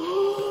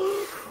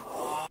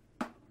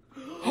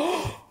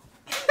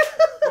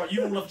 Right,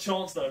 you won't have a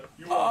chance though.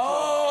 You won't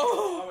have a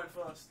chance. I went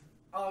first.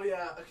 Oh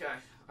yeah, okay.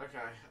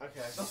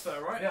 That's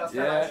fair, right? Yeah, that's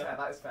fair.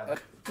 That is fair.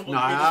 Come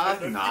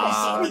on,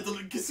 Nah.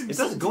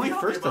 It Going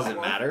first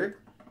doesn't matter.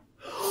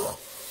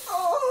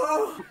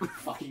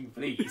 Fucking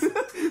please.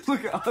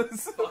 Look at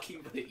us.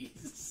 Fucking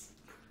please.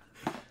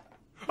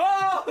 I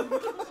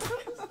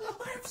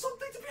have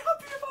something to be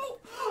happy about.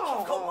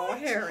 I've got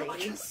light. Harry. I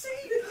can see.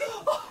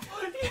 Oh,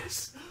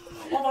 yes.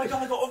 Oh my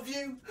god, I got a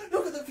view.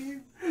 Look at the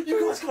view.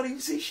 You guys can't even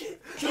see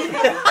shit.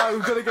 Oh,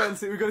 we've got to go and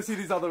see. We've got to see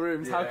these other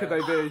rooms. How could they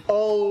be?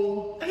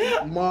 Oh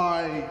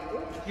my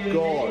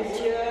god.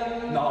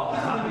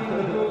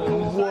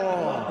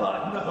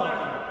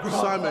 Whoa.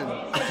 Simon.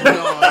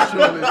 No,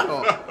 surely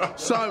not.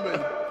 Simon.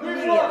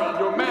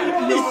 You're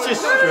mad. He's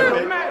just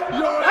stripping.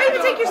 Why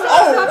even take your socks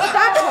off at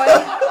that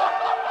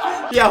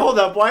point? Yeah, hold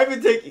up. Why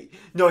even take...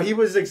 No, he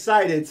was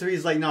excited, so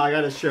he's like, no, I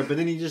gotta strip. And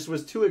then he just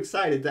was too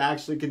excited to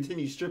actually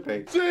continue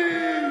stripping.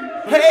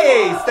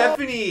 Hey,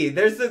 Stephanie!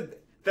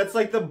 That's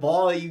like the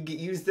ball you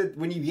used it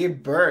when you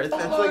gave birth.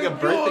 That's like a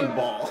birthing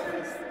ball.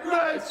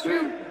 Red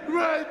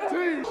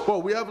team!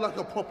 Well, we have like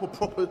a proper.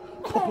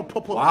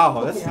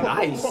 Wow, that's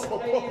nice.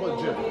 Proper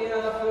gym.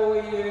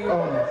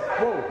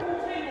 Bro.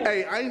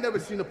 Hey, I ain't never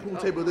seen a pool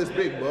table this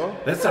big, bro.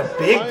 That's a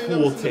big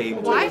pool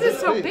table. Why is it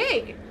so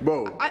big?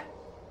 Bro.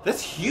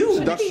 That's huge.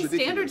 Should it be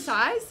standard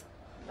size?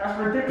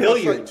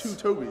 Billiards.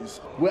 That's like 2 Tobys.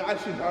 We're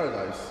actually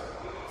paradise.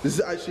 This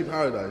is actually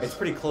paradise. It's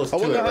pretty close I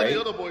to it, wonder how right? the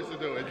other boys are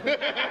doing.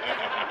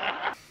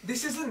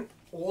 This isn't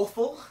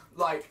awful,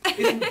 like, but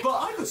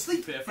I could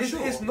sleep here for sure.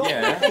 It's not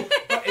awful,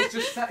 but it's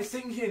just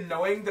sitting here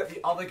knowing that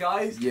the other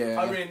guys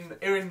are in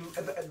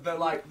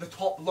the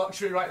top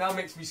luxury right now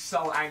makes me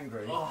so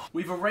angry. Oh,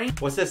 we've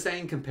arranged. What's that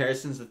saying?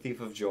 Comparison's the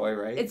thief of joy,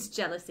 right? It's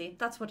jealousy.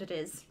 That's what it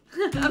is.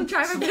 I'm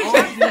trying to It's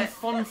protect been it.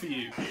 fun for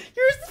you.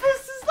 You're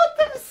supposed to let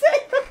them say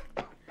it.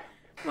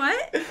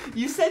 What?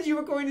 You said you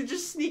were going to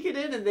just sneak it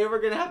in and they were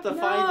going to have to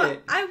find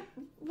it. I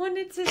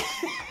wanted to...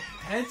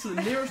 Head to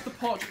the nearest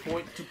departure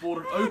point to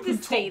board an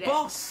open-top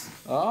bus.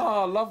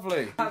 Oh,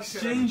 lovely.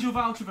 Exchange your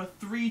voucher for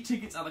 3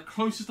 tickets at the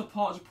closest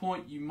departure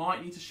point. You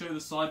might need to show the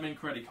Sidemen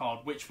credit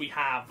card, which we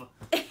have.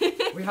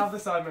 We have the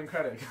Sidemen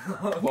credit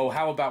card. Well,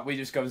 how about we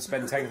just go and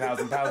spend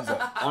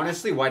 £10,000?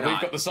 Honestly, why not?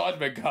 We've got the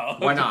Sidemen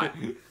card. Why not?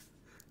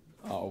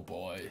 Oh,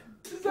 boy.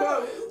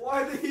 Bro,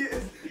 why the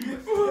heaters?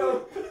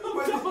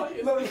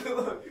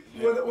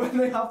 When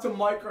they have to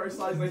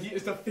micro-size the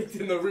heaters to fit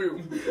in the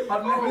room,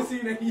 I've never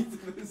seen a heater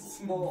this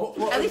small.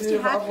 At least you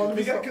have one.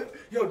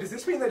 Yo, does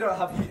this mean they don't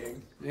have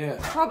heating? Yeah.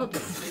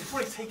 Probably. You'd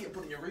probably take it and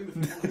put it in your room.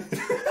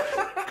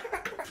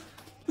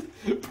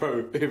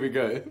 Bro, here we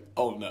go.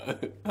 Oh, no.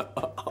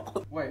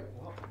 Wait,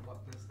 what?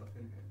 There's stuff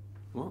in here.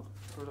 What?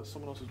 Bro, that's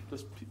someone else's...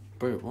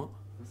 Bro, what?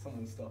 There's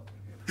someone's stuff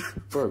in here.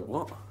 Bro,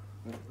 what?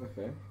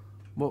 Okay.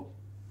 What?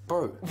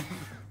 Bro.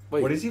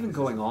 Wait. What is even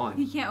going on?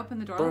 You can't open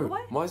the door all the Bro,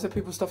 way? why is there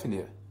people stuff in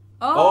here?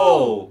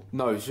 Oh!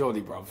 No,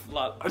 surely, bruv.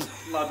 Lad,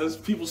 there's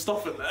people's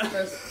stuff in there. I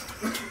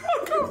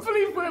can't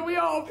believe where we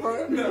are,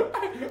 bro. No.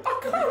 I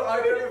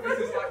don't know if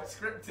this is like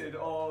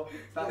scripted or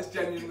that's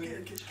genuinely...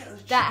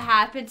 That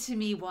happened to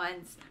me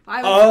once.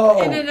 I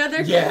was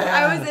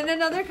in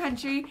another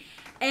country.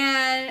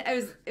 And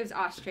it was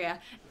Austria,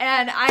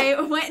 and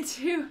I went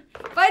to,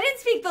 but I didn't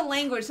speak the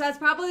language, so that's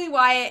probably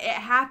why it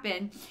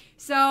happened.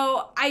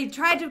 So I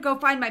tried to go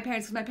find my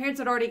parents, because my parents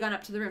had already gone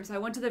up to the room. So I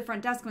went to the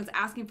front desk and was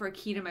asking for a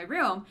key to my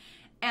room,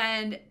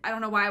 and I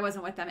don't know why I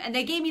wasn't with them. And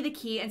they gave me the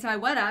key, and so I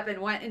went up and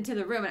went into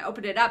the room and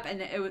opened it up,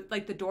 and it was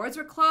like the doors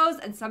were closed,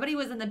 and somebody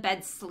was in the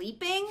bed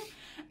sleeping,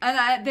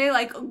 and they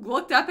like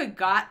looked up and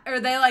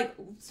they like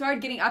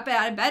started getting up and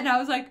out of bed, and I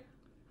was like,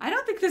 I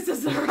don't think this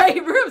is the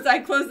right room. So I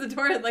closed the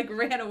door and like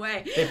ran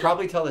away. They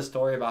probably tell the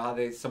story about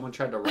how someone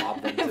tried to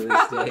rob them to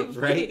this day,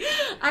 right?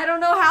 I don't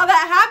know how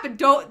that happened.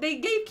 They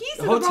gave keys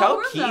to the wrong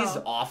room. Hotel keys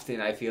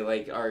often, I feel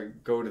like,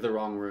 go to the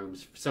wrong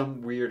rooms for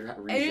some weird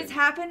reason. It's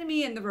happened to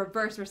me in the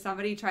reverse where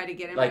somebody tried to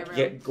get in my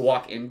room.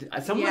 Walk in.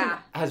 Someone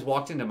has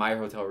walked into my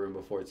hotel room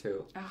before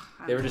too.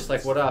 They were just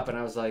like, "What up?" And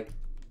I was like,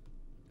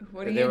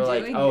 "What are you doing?" They were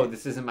like, "Oh,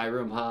 this isn't my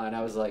room, huh?" And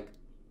I was like,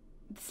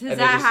 "Does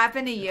that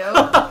happen to you?"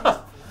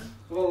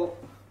 Well.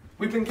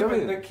 We've been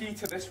given the key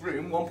to this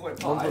room,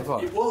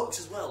 1.5. It works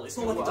as well. It's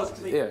not like it does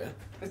to me. Yeah.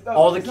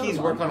 All the keys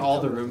work on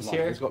all the rooms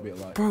here. There's got to be a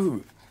light.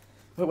 Bro.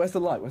 Wait, where's the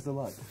light? Where's the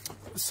light?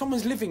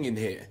 Someone's living in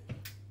here.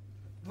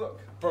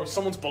 Look. Bro,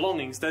 someone's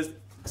belongings.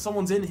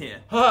 Someone's in here.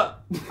 Huh?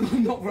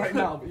 Not right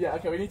now, but yeah,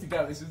 okay, we need to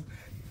go. This is...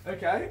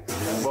 Okay.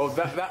 Well,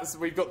 that's...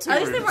 We've got 2 At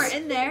rooms. least they weren't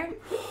in there.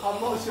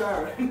 I'm not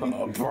sharing.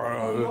 Oh,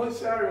 bro. I'm not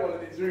sharing one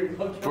of these rooms.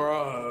 Okay.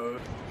 Bro.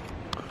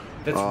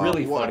 That's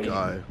really what funny. A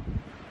guy.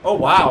 Oh,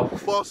 wow.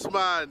 Boss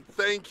man,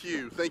 thank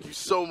you. Thank you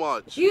so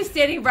much. You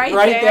standing right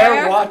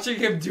there watching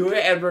him do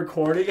it and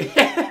recording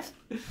it.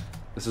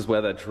 This is where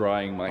they're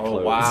drying my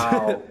clothes. Oh,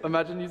 wow.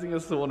 Imagine using a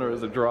sauna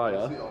as a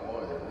dryer.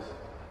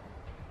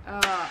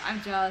 Oh, I'm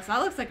jealous.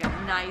 That looks like a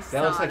nice sauna.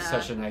 That looks like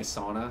such a nice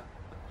sauna.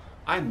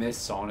 I miss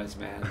saunas,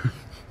 man.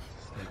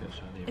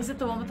 Is it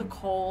the one with the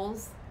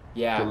coals?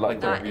 Yeah,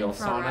 like the real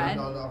infrared.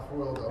 sauna. No, for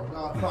real though.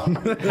 No,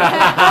 If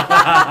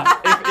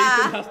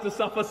Ethan has to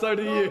suffer, so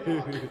do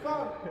you.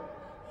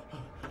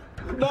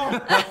 no.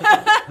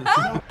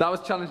 That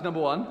was challenge number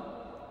 1.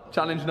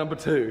 Challenge number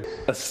 2.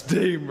 A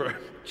steam room.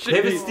 They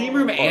have a steam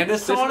room and a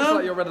sauna? This is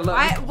like your red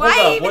alert.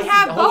 Why even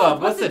have both? Hold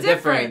up, what's the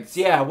difference?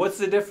 Yeah, what's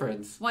the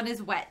difference? One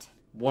is wet.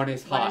 One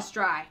is hot. One is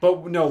dry.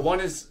 But no,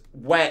 one is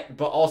wet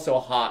but also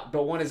hot.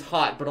 But one is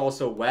hot but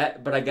also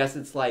wet. But I guess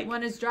it's like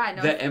one is dry.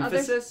 No, the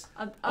emphasis.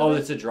 Oh,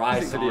 it's a dry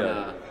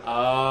sauna.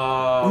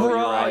 Oh, you're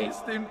right.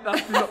 Steam,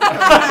 that's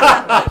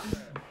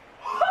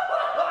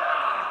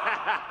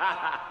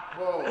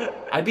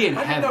I'd be in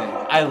heaven.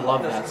 I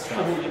love that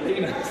stuff.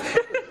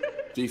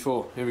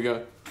 G4. Here we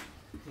go.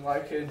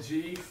 Like a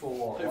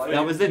G4.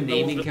 That was the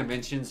naming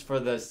conventions for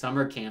the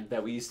summer camp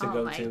that we used to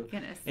go to.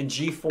 Goodness. And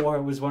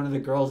G4 was one of the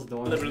girls. The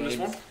one with Living in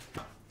names. this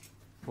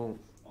Oh,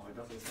 it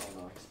doesn't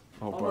smell nice.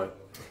 oh bro.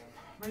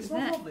 Isn't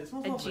it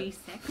a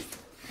G6?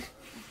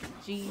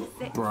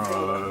 G6.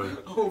 Bro.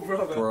 Oh,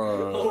 brother.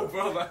 Bro. Oh,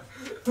 brother.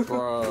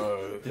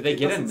 Bro. Did they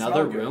get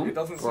another room? It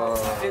doesn't smell.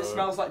 It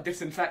smells like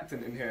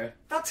disinfectant in here.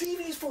 That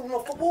TV's falling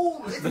off the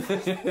wall.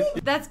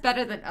 That's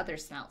better than other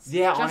smells.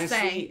 Yeah, just honestly,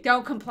 saying.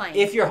 Don't complain.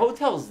 If your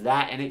hotel's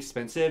that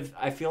inexpensive,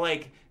 I feel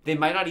like they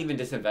might not even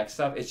disinfect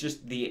stuff. It's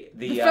just the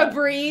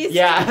Febreze.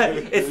 Yeah,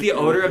 it's the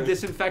odor of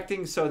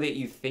disinfecting, so that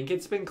you think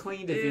it's been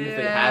cleaned, even if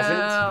it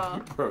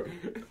hasn't. Bro,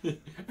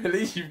 at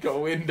least you've got a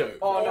window.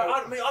 Oh, no,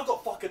 I've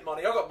got fucking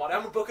money. I've got money.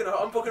 I'm booking a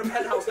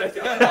penthouse next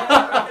year. What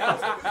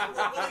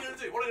are you gonna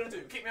do? What are you gonna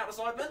do? Kick me out the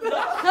Sidemen?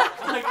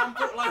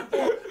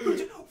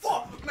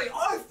 Fuck, mate,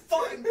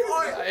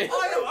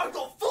 I've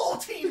got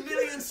 14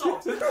 million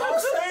subs. I'm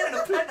staying in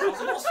a penthouse.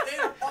 I'm not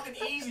staying in a fucking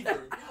easy room.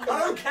 I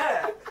don't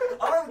care.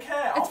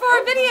 It's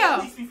for a video.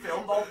 At least be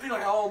filmed. I'll be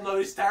like, oh no,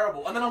 it's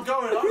terrible, and then I'm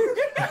going home.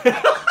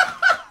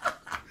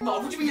 No,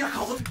 what do you mean I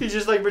can't? He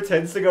just like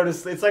pretends to go to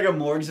sleep. It's like a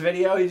Morgs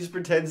video. He just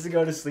pretends to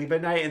go to sleep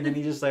at night, and then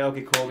he just like,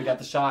 okay, cool, we got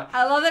the shot.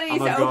 I love that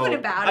he's open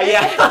about it.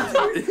 Yeah.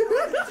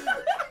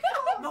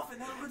 Nothing.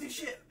 They're not gonna do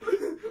shit.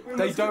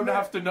 They don't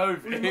have to know.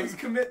 We must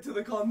commit to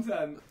the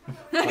content.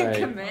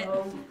 Commit.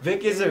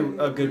 Vic is a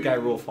good guy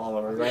rule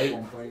follower, right?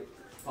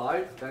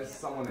 1.5. There's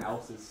someone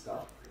else's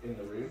stuff in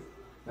the room.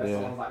 There's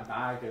someone's like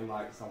bag and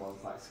like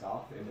someone's like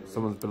scarf in the room.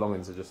 Someone's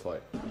belongings are just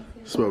like.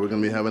 So we're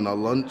gonna be having our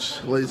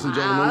lunch, ladies and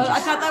gentlemen. I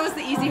thought that was the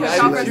easy hook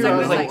for a second. I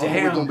was like,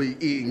 damn. We're gonna be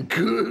eating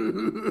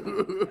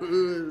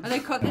good. Are they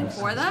cooking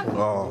for them?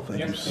 Oh,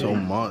 thank you so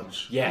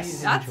much.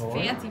 Yes. That's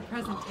fancy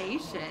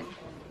presentation.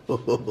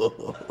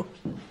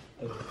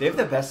 They have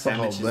the best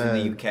sandwiches in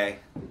the UK.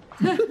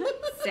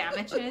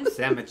 Sandwiches?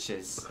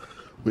 Sandwiches.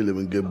 We live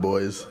in good,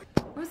 boys.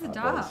 Where's the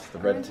dog? The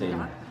red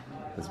team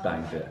has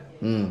banged it.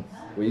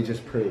 We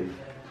just proved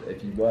that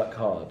if you work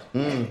hard.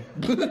 Did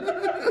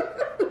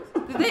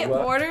they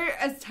order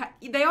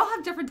they all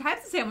have different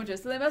types of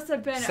sandwiches, so they must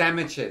have been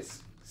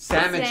Sandwiches.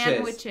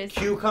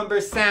 Cucumber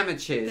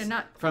sandwiches. They're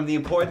not... From the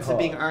importance of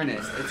being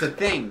earnest. It's a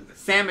thing.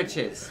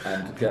 Sandwiches.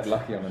 And get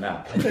lucky on an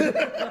app. You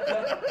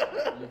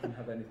can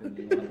have anything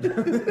you want.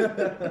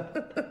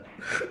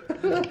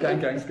 Gang,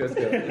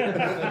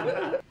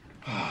 go.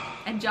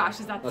 And Josh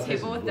is at the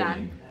table with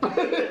them.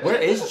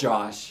 Where is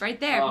Josh? Right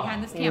there,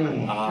 behind this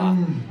camera.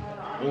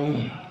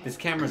 This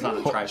camera's on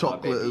a Hot tripod,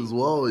 chocolate baby. as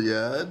well,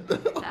 yeah.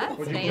 That's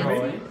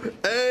fancy.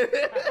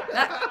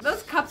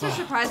 Those cups are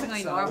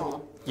surprisingly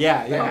normal.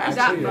 Yeah. Is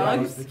that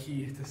mugs? The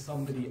key to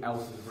somebody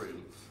else's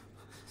room.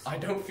 I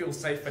don't feel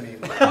safe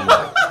anymore.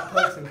 That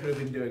person could have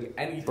been doing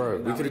anything. Bro,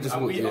 we could have just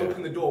walked in. We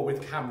opened the door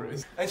with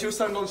cameras. And she was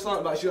so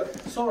nonchalant about it. She was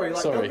like, sorry,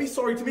 like, don't be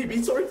sorry to me,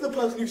 be sorry to the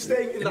person who's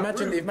staying in that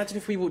room. Imagine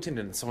if we walked in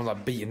and someone's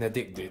like beating their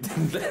dick, dude.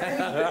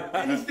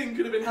 Anything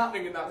could have been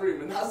happening in that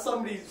room, and that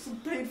somebody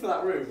paid for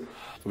that room.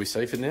 Are we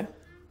safe in there?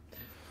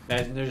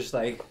 And they're just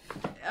like...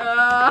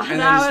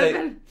 that would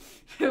have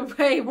been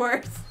way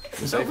worse.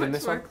 We're safe in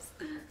this one?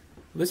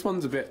 This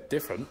one's a bit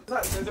different.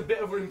 There's a bit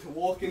of room to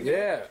walk in.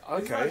 Yeah,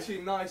 okay. It's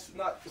actually nice.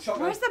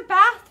 Where's the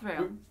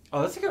bathroom?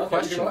 Oh, that's a good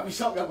question. We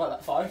shotgun like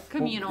that 5.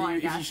 Communal, I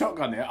guess. If you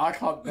shotgun it, I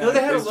can't... No,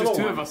 they had there's a little just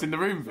 2 one. of us in the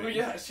room. Oh,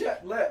 yeah,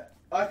 shit, lit.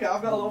 Okay,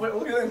 I've got a little bit.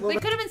 Look at this. They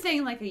could have been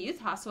saying like a youth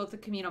hostel with a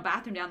communal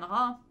bathroom down the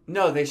hall.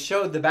 No, they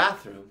showed the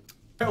bathroom.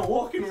 A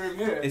walking room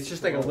here. It's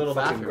just like a little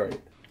bathroom. Great.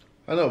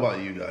 I know about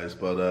you guys,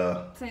 but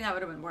Saying that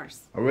would have been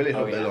worse. I really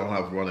hope they don't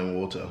have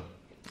running water.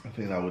 I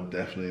think that would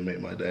definitely make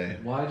my day.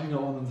 Why do you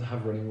not want them to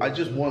have running water? I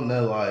just want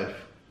their life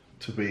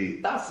to be...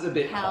 That's a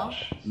bit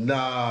harsh.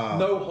 Nah.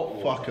 No hot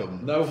water. Fuck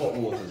them. No hot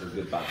water's a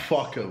good ban.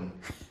 Fuck them.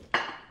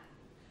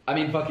 I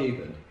mean, fuck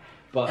Ethan.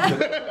 But...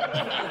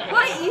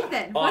 Why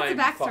Ethan? What's the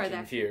backstory there?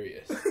 I'm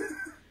furious. That's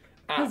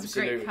a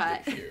great Absolutely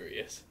cut.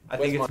 furious. I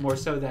think it's more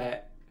so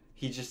that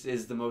he just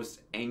is the most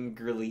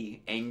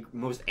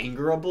most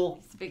angerable.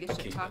 He's the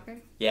biggest shit talker.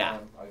 Yeah.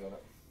 I got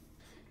it.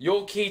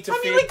 Your key to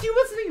I mean, like, you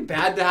want something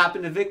bad to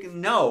happen to Vic?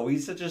 No,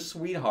 he's such a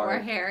sweetheart. Or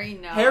Harry,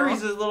 no.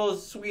 Harry's a little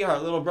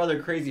sweetheart, little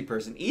brother, crazy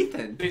person.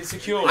 Ethan,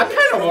 insecure. I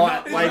kind of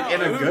want, like, in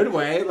a good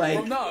way, like.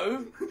 Well,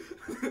 no.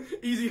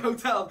 Easy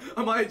hotel.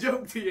 Am I a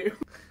joke to you?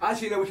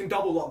 Actually, no. We can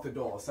double lock the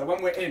door, so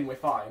when we're in, we're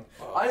fine.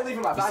 I ain't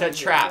leaving my bag. set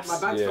traps.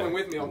 My bag's coming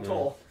with me on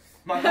tour.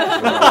 My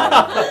bag's coming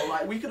on tour.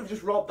 Like, we could have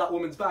just robbed that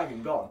woman's bag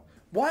and gone.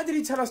 Why did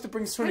he tell us to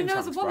bring swimming I know,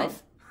 it's a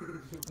trunks,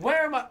 woman.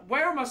 bruv?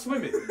 Where am I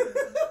swimming?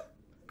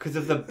 Because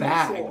of the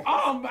bag. Oh,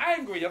 I'm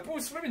angry. I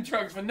bought swimming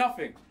trunks for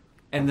nothing.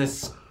 And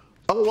this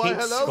why,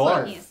 pink hello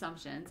scarf. Making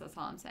assumptions, that's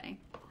all I'm saying.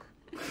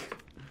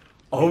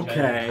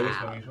 Okay.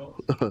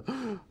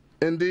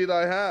 Indeed,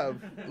 I have.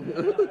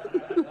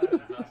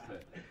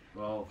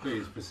 Well,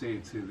 please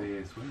proceed to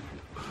the swimming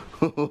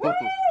pool.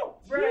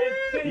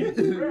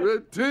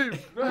 Red team.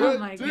 Oh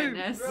my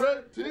goodness.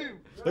 Red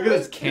team. Look at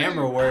this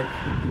camera work.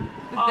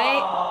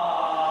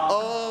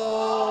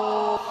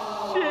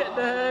 Shit,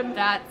 man.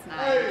 That's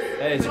nice.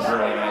 That is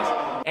really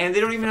nice. And they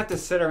don't even have to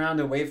sit around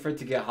and wait for it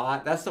to get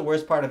hot. That's the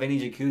worst part of any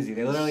jacuzzi.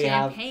 They literally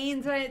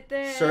Champagne's right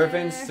there.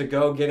 servants to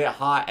go get it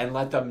hot and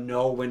let them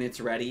know when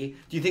it's ready.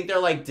 Do you think they're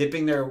like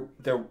dipping their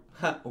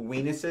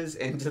weenuses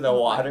into the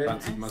water?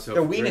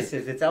 Their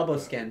weenuses. It's elbow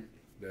skin.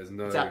 There's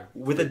no...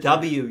 with a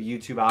W,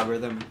 YouTube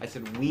algorithm. I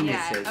said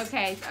weenuses. Yeah,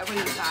 okay. What do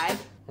you decide?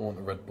 I want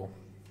the Red Bull.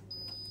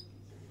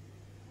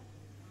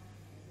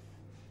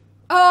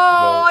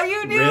 Oh,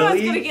 you knew I was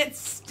really? going to get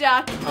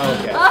stuck.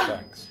 Okay,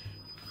 thanks.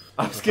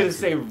 I was going to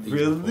say,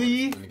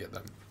 really? Let me get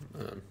them.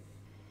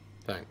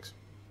 Thanks.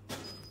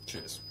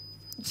 Cheers.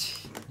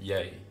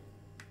 Yay.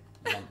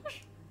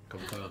 Lunch.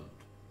 Confirmed.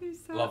 You're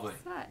so Lovely.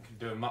 upset.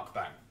 Do a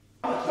mukbang.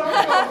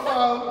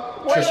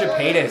 Trisha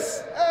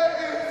Paytas.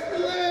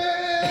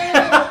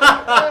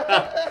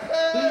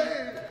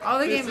 Oh,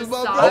 the game This is is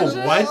my massages? Oh,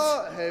 what?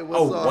 Hey,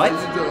 what's Oh, up? what?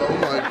 How you doing? Oh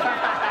my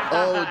God.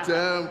 Oh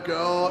damn,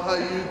 girl, how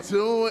you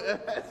doing?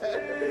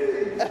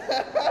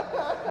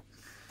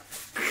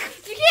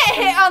 You can't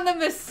hit on the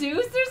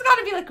masseuse. There's got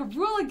to be like a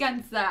rule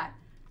against that.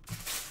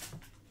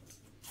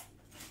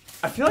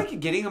 I feel like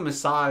getting a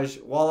massage,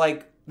 well,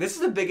 like, this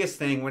is the biggest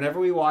thing. Whenever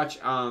we watch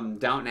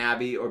Downton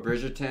Abbey or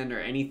Bridgerton or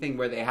anything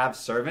where they have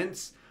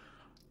servants,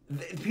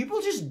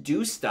 people just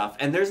do stuff.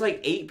 And there's like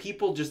 8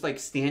 people just like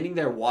standing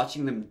there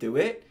watching them do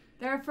it.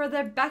 They're for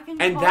their beck and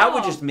And call. that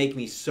would just make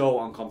me so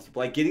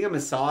uncomfortable. Like getting a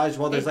massage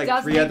while there's It like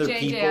does 3 make other JJ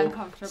people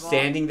uncomfortable.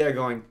 standing there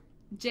going,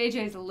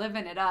 JJ's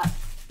living it up.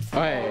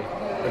 hey.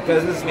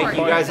 Does this make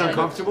you guys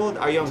uncomfortable?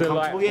 Are you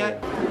uncomfortable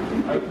yet?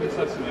 Open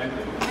sesame.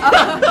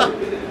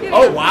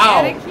 Oh,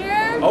 wow.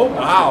 Manicure? Oh,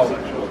 wow.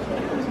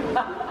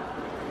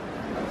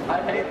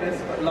 I hate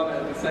this but love it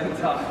at the same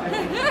time.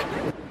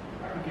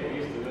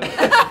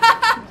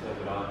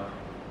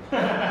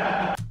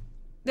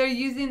 They're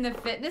using the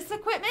fitness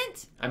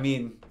equipment? I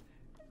mean,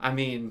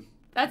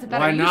 That's a better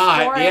why use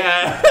not? for it.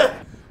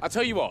 Yeah. I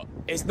tell you what,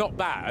 it's not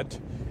bad.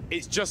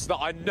 It's just that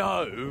I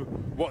know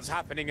what's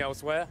happening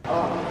elsewhere.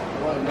 Yeah.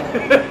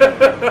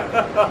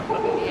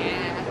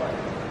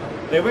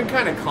 They went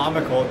kind of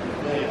comical.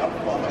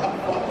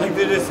 Like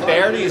the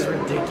disparity is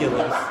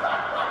ridiculous.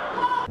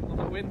 On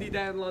a windy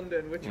day in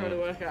London, we're trying to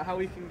work out how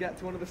we can get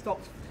to one of the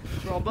stops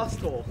for our bus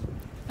tour.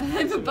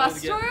 The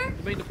bus tour?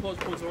 I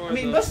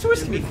mean, bus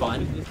tours can be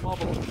fun.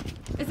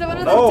 Is that one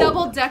of those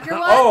double-decker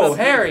ones? Oh,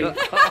 Harry!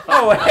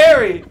 Oh,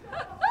 Harry!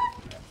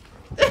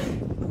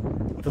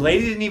 The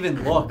lady didn't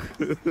even look.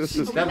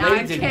 That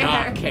lady did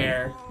not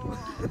care.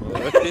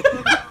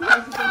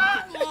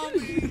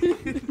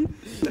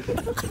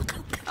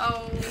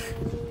 Oh.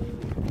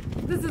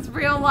 This is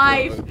real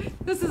life.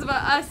 This is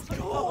about us.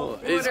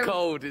 It's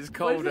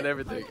cold and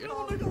everything.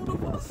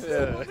 balls.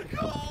 Yeah.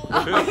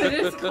 Oh, it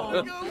is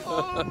cold.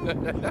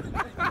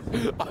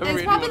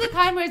 It's probably the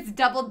kind where it's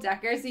double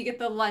decker, so you get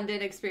the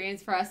London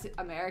experience for us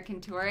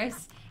American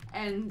tourists,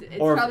 and it's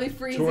probably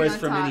freezing tourists on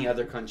from top. any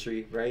other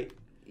country, right?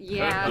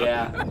 Yeah.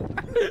 Yeah.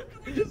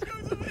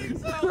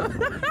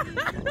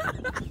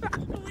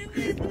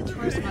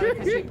 Tourists from other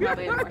country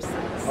probably have more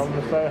sense.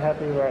 I'm so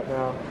happy right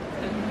now.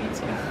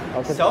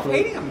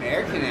 Self-hating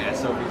American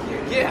ass over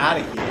here. Get out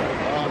of here.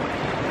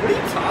 What are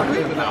you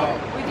talking about?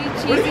 We do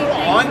cheesy What are you things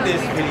on when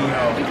this we- video?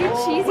 We do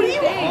cheesy What are you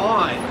things.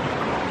 on?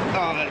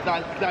 Oh,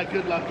 that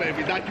good luck,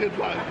 baby. That good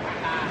luck.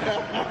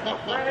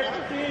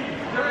 Red team,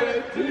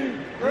 red team,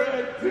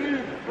 red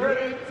team,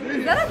 red team.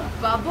 Is that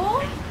a bubble?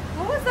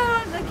 What was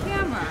that on the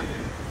camera?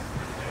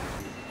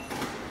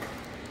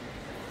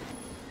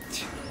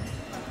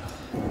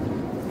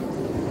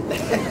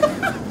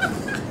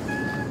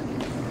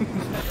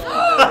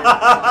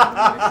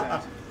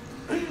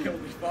 It'll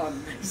be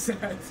fun. He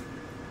said.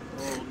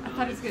 I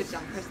thought he was gonna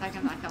jump for a second,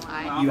 I'm not gonna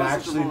lie. You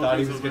actually thought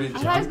he was gonna I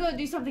thought I was jump? gonna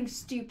do something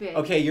stupid.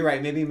 Okay, you're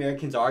right. Maybe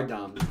Americans are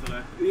dumb.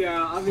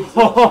 Yeah, I mean.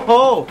 Ho ho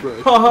ho!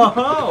 Ho ho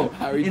ho!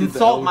 Harry did the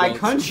Insult L my dance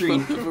country.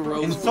 in front of a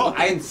Rolls Insult.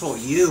 I insult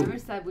you. Never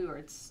said we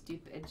were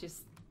stupid.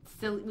 Just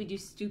still, we do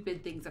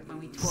stupid things when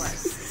we tour.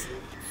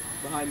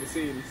 Behind the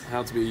scenes.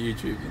 How to be a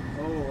YouTuber.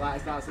 Oh,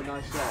 that's a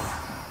nice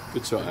shot.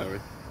 Good shot, Harry. Do you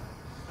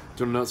want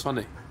to know what's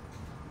funny?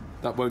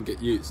 That won't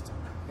get used.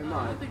 It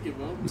might. I think it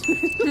will.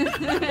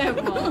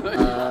 It won't.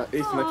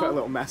 Ethan, they put a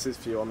little message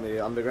for you on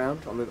the underground,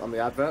 on the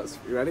adverts.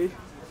 You ready?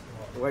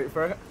 Wait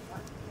for it.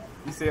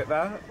 You see it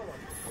there?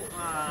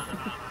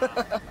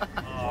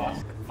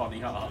 Oh,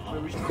 funny.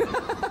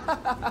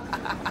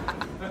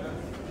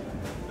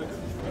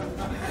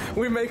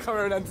 We make our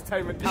own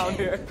entertainment down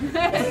here.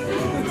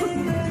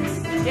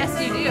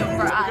 Yes, you do. For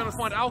us. We're gonna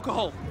find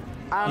alcohol.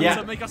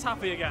 To make us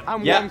happy again.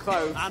 And warm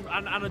clothes.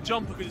 And a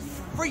jumper because it's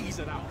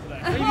freezing out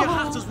today. Maybe a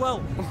hat as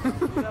well.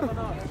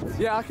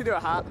 Yeah, I can do a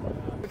hat.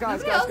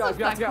 Guys, we have to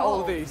get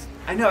all of these.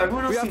 I know,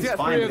 everyone else We have to seems get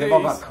fine, 3 but of they've all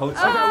these. got coats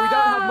Okay, on. we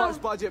don't have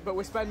much budget, but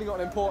we're spending on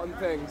important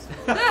things.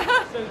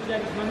 So,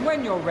 gentlemen,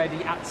 when you're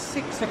ready at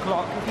 6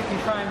 o'clock, if you can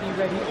try and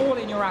be ready, all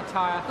in your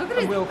attire, Look at and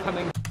his we'll come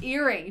and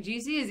earring. Do you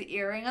see his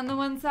earring on the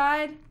one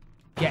side?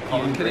 get you.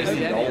 Can they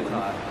see any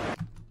attire?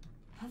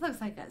 That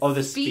looks like a Oh,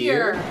 the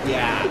spear?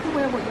 Yeah. You can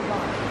wear what you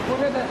like.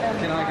 Whatever,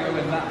 Can I go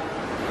in that?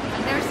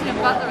 I've never seen a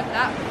butler with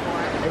that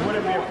before. It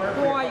wouldn't be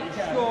appropriate. Quite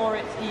sure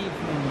it's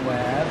evening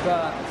wear,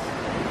 but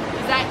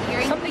Is that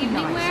earring something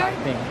evening nice, wear? I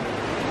think.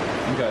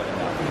 I'm going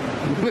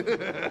in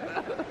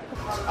that.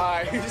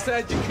 Alright, who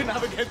said you can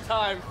have a good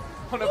time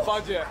on a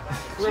budget?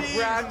 We're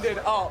branded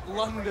up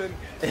London.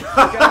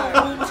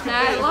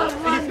 I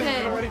love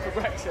London. Ready for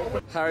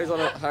Brexit.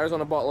 Harry's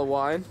on a bottle of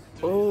wine.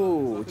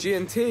 Oh,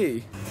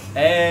 G&T.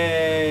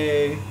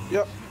 Hey.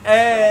 Yep.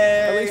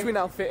 Hey. At least we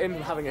now fit in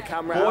having a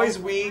camera. Boys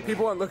out. week.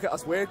 People won't look at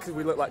us weird because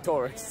we look like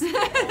tourists.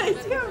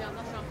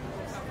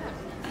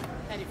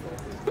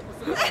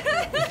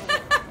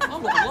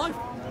 I'm not alive.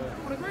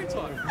 What a great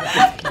time.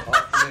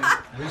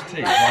 Who's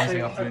tea?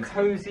 A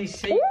cozy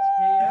seat here.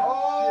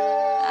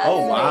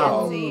 Oh,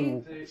 wow.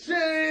 What's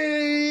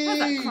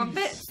that,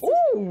 crumpets?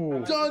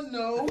 Ooh. Don't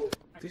know.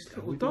 These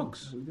little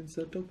dogs. We've been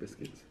served dog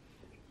biscuits.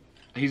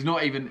 He's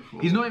not even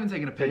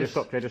taking a piss. Just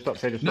stop.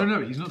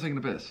 No, he's not taking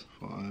a piss.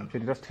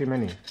 5. That's too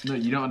many. No,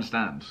 you don't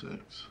understand.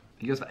 6.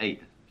 He goes for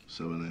 8.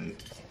 7,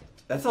 8.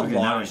 That's a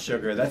lot of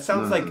sugar. That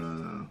sounds like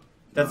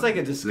that's like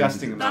a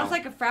disgusting amount. Sounds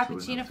like a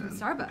frappuccino from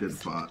Starbucks. Good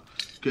part.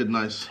 Good,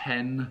 nice.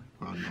 10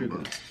 round sugar.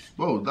 number.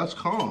 Whoa, that's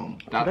calm.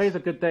 Today's a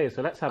good day,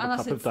 so let's have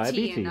Unless a cup it's of tea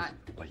diabetes. and not,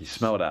 Like you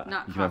smell that.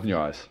 Not You can open your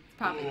eyes.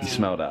 probably. You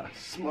smell that.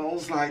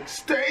 Smells like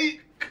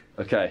steak.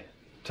 Okay,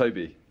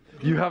 Toby,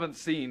 you haven't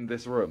seen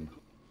this room.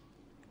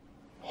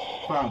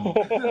 Bro,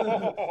 you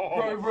know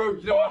what I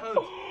heard?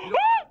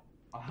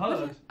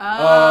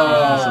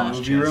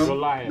 Oh.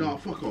 lying. No,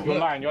 fuck off. You're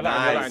lying.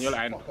 Nice.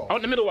 I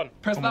want the middle one.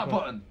 Press that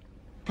button.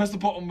 Press the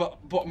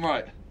bottom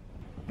right.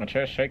 My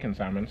chair's shaking,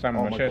 Simon. Oh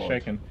My my chair's God.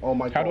 shaking. Oh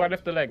my How do I God.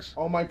 lift the legs?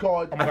 Oh my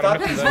God. I thought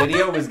this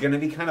video was gonna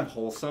be kind of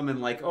wholesome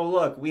and like, oh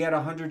look, we had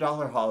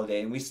 $100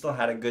 holiday and we still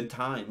had a good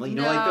time. Like, you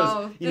know, like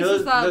those. You know,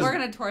 those, we're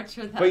gonna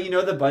torture them. But you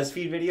know the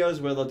BuzzFeed videos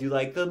where they'll do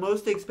like the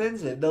most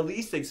expensive, the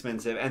least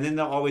expensive, and then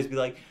they'll always be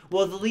like,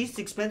 well, the least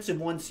expensive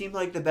one seemed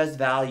like the best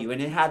value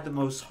and it had the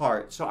most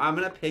heart, so I'm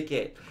gonna pick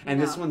it. And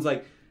this one's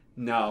like,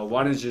 no,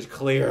 one is just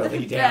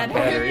clearly damn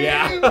better.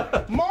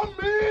 Yeah.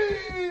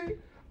 Mommy!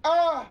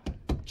 Ah!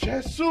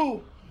 Jesus!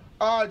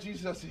 Ah,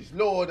 Jesus is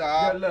Lord.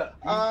 Ah, Yeah, look,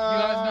 you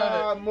guys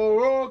know that.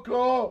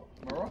 Morocco!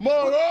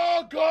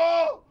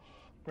 Morocco!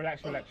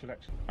 Relax.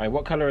 Alright,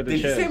 what colour are the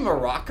Did chairs? you say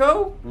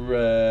Morocco?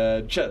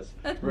 Red chairs.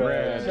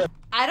 Red.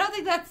 I don't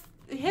think that's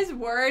his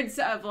words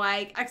of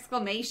like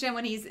exclamation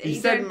when he's He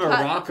either said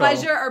Morocco.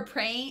 pleasure or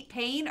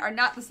pain are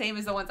not the same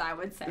as the ones I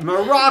would say.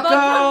 Morocco!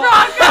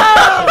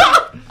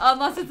 But Morocco!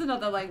 Unless it's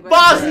another language.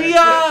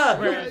 Bosnia!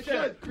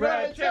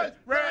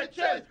 Red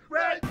chest!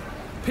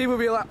 People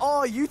be like,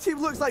 oh, YouTube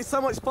looks like so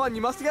much fun.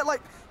 You must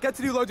get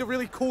to do loads of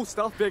really cool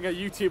stuff being a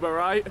YouTuber,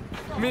 right?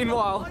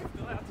 Meanwhile,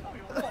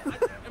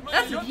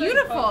 That's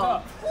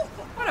beautiful.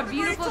 What a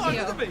beautiful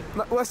view.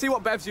 Let's see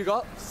what bevs you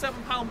got.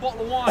 £7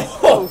 bottle of wine.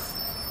 Oh.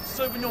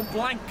 Sauvignon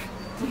Blanc.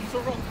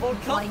 Ciroc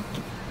vodka. Blanc.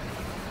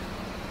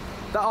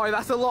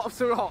 That's a lot of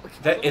Ciroc.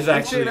 That is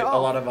actually a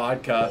lot of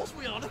vodka. Of course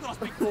we are. Look at us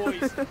big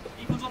boys.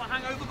 Ethan's on a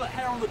hangover, but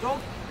hair on the dog.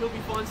 He'll be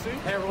fine soon.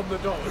 Hair on the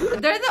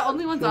dog. They're the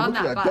only ones on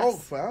that bus. Dog,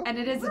 fam. And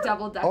it is a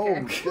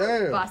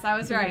double-decker bus. I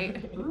was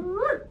right.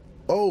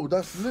 Oh,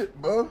 that's lit,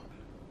 bro.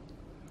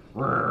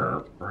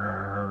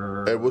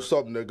 Hey, what's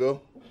up, nigga?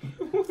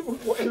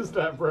 What is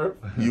that, bro?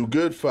 You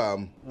good,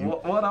 fam?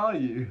 What are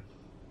you?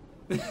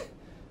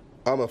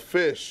 I'm a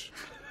fish.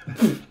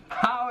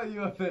 How are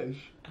you a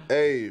fish?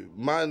 Hey,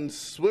 man's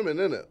swimming,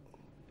 innit?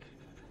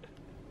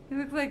 You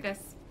look like a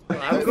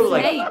I would go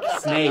like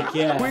snake,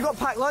 yeah. We got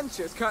packed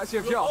lunches, courtesy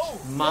of Josh. Oh,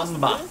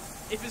 Mamba.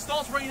 If it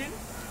starts raining,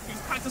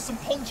 he's packed us some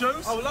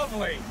ponchos. Oh,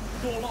 lovely.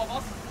 For a lot of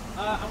us.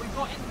 And we've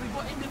got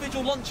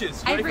individual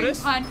lunches. I bring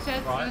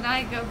ponchos when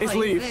I go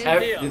places.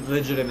 It's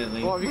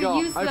legitimately. What have you we got?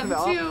 use them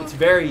too. It's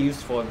very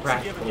useful and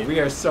practical. We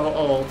are so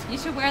old. You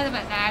should wear them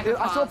at Niagara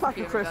Falls. I saw a pack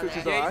of crisps, which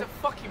is alright. He's a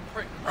fucking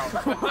prick,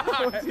 bro.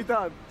 What's he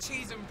done?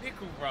 Cheese and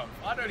pickle, bro.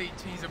 I don't eat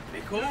cheese and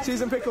pickle.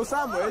 Cheese and pickle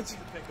sandwich? Cheese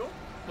and pickle.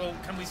 Well,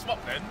 can we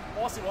swap then?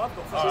 I'll see what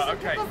I've got.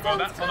 Okay, well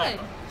that's on offer.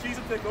 Cheese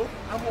and pickle.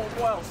 And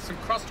what else? Some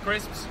crust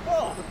crisps.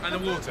 Oh. And the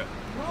water.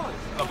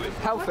 Nice. Lovely.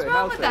 Healthy, What's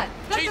wrong with that?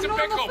 That's Cheese the and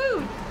normal pickle.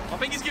 food. I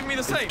think he's giving me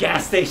the same.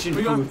 Gas station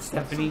food,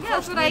 Stephanie. Yeah,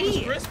 that's what I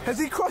eat. Has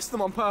he crushed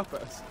them on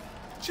purpose?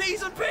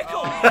 Cheese and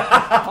pickle.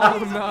 Oh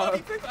no.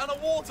 Pickle and a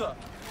water.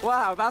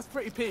 Wow, that's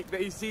pretty peak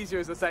that he sees you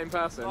as the same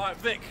person. Alright,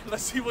 Vic,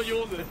 let's see what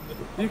you're doing.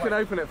 You can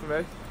open it for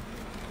me.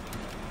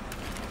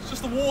 It's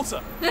just the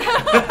water.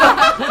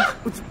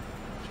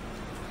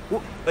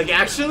 Like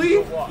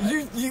actually?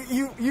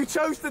 You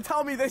chose to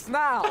tell me this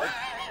now.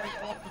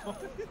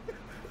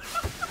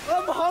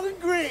 I'm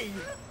hungry.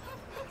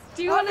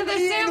 Do you want one of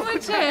the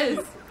sandwiches?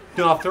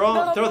 No,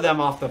 throw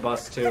them off the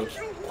bus too.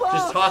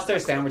 Just toss their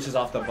sandwiches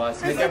off the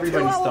bus. Make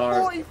everybody starve.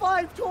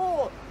 45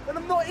 tour, and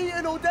I'm not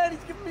eating all day. And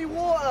he's giving me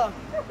water.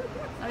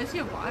 At least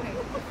you have water.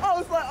 I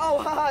was like, oh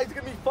hi, he's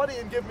gonna be funny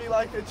and give me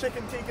like a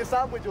chicken tikka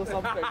sandwich or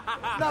something.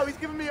 No, he's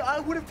giving me. I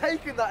would have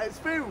taken that as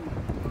food.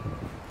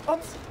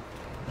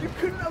 You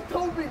couldn't have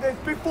told me this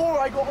before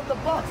I got on the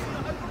bus.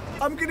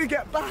 I'm gonna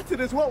get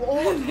battered as well.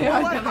 All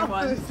I have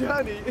for this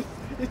journey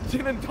is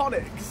gin and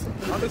tonics.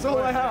 That's all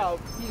I have.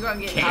 You're gonna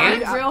get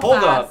canned? real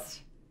Hold fast.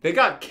 up. They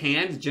got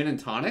canned gin and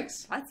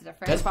tonics? That's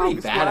different. That's pretty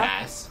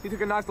badass. He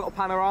took a nice little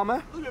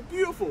panorama. Look at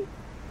beautiful.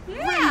 Yeah.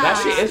 That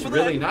shit is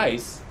really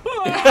nice.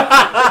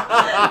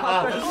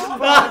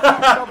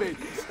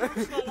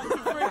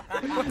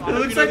 It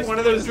looks like one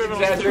of those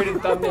exaggerated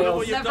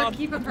thumbnails. Never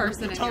keep a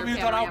person in your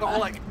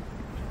camera.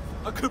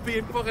 I could be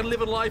fucking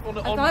living life on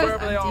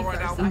wherever they are right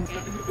now.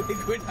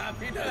 Liquid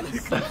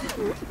happiness.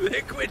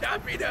 Liquid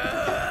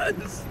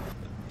happiness.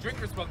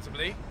 Drink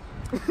responsibly.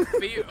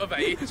 Be of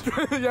age.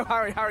 Yo,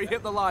 Harry,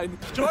 hit the line.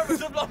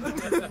 Drivers of London.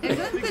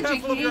 Be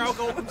careful of your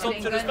alcohol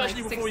consumption,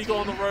 especially before you go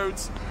on the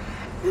roads.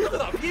 Look at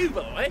that view,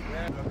 by the way.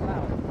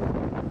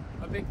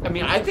 I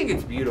mean, I think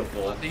it's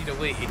beautiful. I need a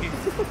wee.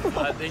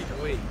 I need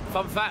a wee.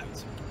 Fun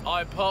fact.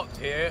 I parked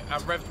here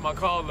and revved my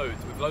car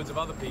loads with loads of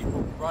other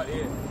people right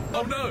here.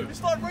 Oh no! It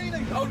started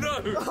raining! Oh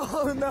no!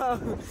 Oh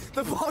no!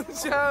 The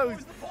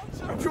ponchos!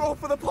 Draw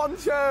for the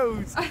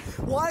ponchos!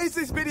 Why is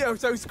this video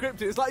so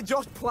scripted? It's like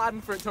Josh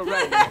planned for it to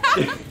rain.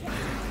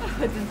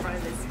 It's in front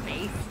of his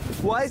face.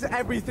 Why is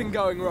everything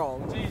going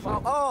wrong?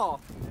 Oh,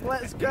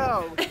 let's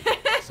go!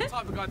 It's the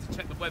type of guy to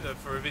check the weather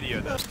for a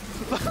video though.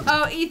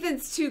 Oh,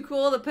 Ethan's too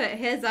cool to put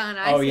his on.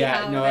 Oh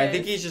yeah, no, I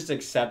think he's just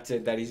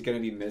accepted that he's gonna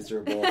be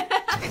miserable.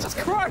 Jesus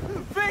Christ!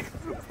 Vic,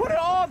 put it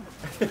on!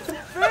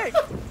 Vic!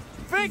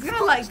 He's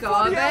gonna let go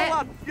of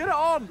it. Get it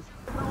on!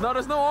 No,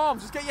 there's no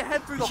arms. Just get your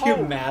head through the hole.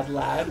 You mad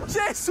lad.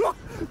 Jesus!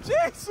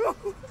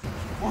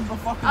 What the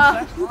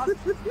fucking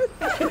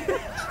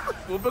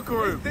We'll book a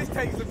room. This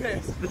takes the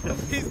piss.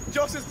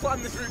 Josh has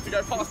planned this route to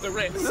go past the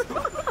Ritz.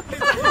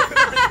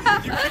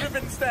 You could have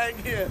been staying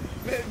here,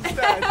 but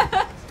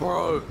instead.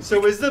 Bro.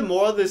 So is the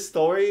moral of this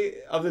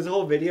story, of this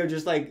whole video,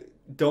 just like,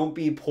 don't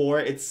be poor,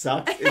 it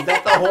sucks? Is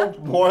that the whole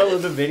moral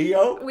of the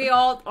video? We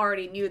all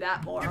already knew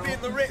that moral. You'd be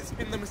in the Ritz,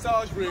 in the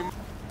massage room.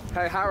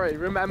 Hey Harry,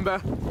 remember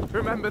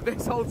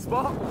this old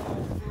spot?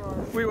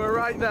 We were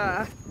right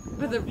there.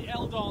 With the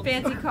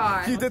fancy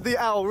car. You did the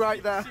L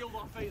right there.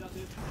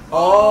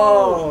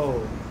 Oh!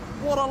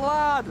 What a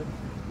lad!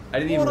 I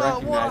didn't even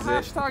recognize what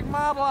a hashtag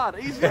mad lad.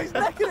 He's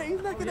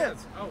necking it,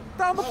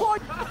 Down the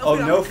point. Oh,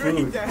 no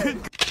food.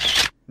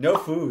 No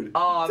food.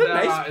 Oh, it's a no,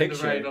 nice out picture.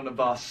 in the rain on the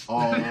bus.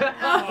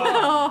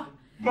 Oh.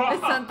 I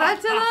sent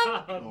that to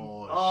them.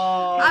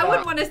 Oh, I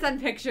wouldn't want to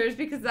send pictures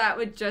because that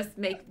would just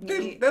make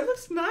me. That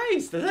looks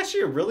nice. That's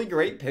actually a really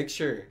great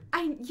picture.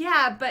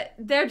 Yeah, but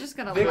they're just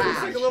gonna Vic laugh.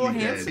 looks like a little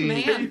handsome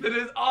man. Ethan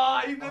is.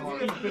 Oh,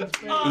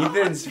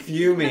 Ethan's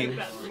fuming.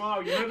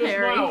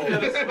 Harry.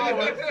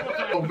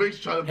 Oh, Vic's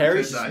trying to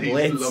Harry's pretend that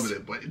splits. he's loving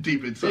it, but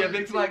deep inside. Yeah,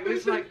 Vic's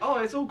like, oh,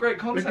 it's all great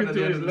content at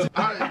the end of the day.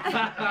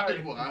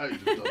 I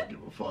just don't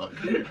give a fuck.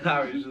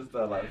 Harry's just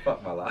like,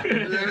 fuck my life.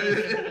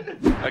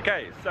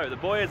 Okay, so the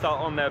boys are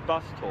on their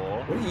bus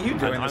tour. What are you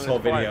doing this whole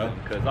video?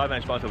 Because I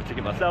managed to find some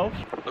ticket myself.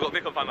 I've got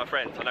Vic and find my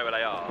friends. I know where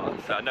they are,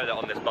 so I know they're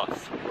on this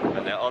bus,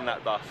 and they're on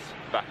that bus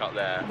back up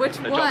there. Which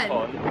they one? Jump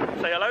on.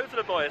 Say hello to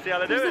the boys. See how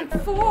they're There's doing.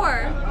 like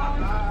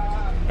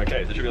 4.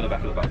 Okay, so should be on the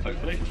back of the bus,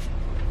 hopefully.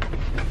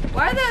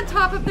 Why are they on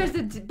top if there's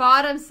a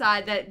bottom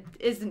side that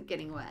isn't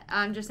getting wet?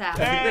 I'm just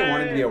asking. I think they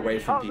wanted to be away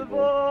from people.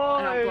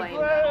 I don't blame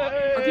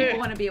them. Or people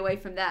want to be away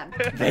from them.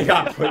 They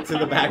got put to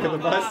the back of the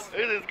bus.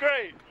 It is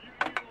great.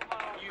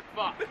 You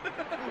fuck.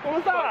 What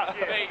was that?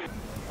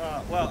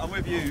 Well, I'm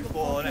with you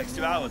for the next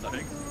 2 hours, I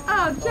think.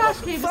 Oh,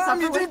 Josh came to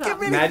supper with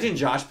us. Imagine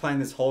Josh playing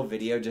this whole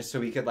video just so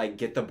we could like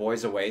get the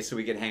boys away so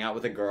we could hang out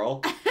with a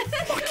girl.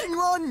 Fucking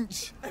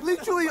lunch!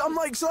 Literally, I'm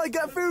like, so I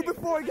get food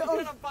before I get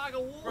home.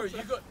 Bro,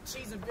 you got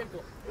cheese and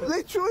pickle.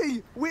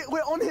 Literally, we're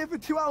on here for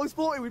 2 hours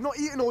 40. We've not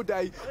eaten all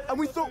day, and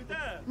we thought,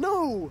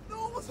 no,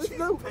 there's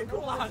no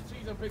pickle.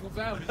 Cheese and pickle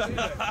sandwich.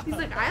 He's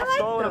like, I like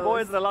So the those.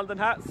 boys in the London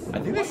hats. I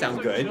think they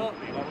sound good.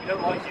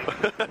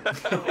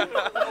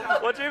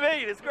 What do you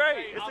mean? It's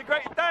great. It's a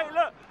great day.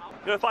 Look.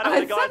 You want to find out what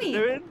the guys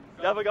are doing?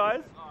 The other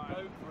guys?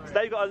 So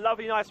they've got a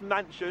lovely, nice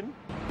mansion.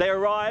 They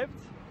arrived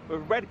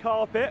with red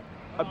carpet,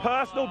 a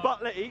personal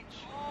butler each,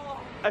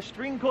 a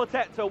string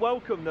quartet to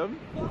welcome them.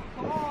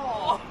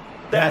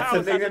 That's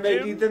the thing that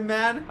made Ethan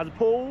mad? Has a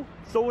pool,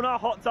 sauna,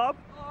 hot tub.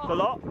 A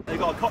lot. They've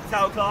got a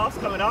cocktail class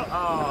coming up.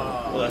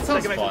 Well, that They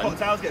sounds can make some fun.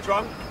 cocktails, get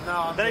drunk.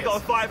 No, Then they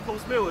got a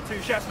 5-course meal with 2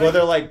 chefs. Well,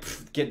 they're like,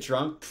 "Pff, get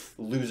drunk, pff,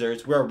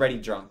 losers. We're already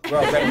drunk. We're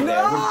already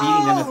there. We're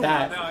beating them at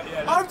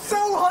that. I'm so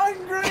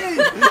hungry!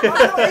 I'm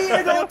not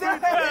eating all day!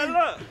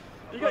 Yeah, look.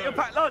 You got your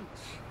packed lunch.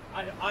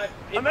 I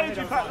made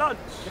you pack lunch.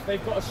 If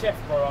they've got a chef,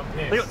 bro, I'm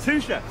here. They got 2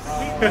 chefs.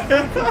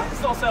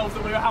 It's ourselves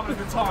that we were having a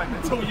good time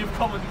until you've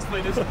come and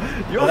explained this.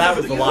 Well, that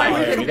was a lie,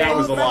 Harry. That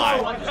was a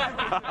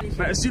lie.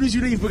 Mate, as soon as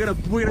you leave, we're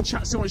gonna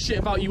chat so much shit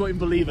about you, you won't even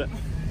believe it.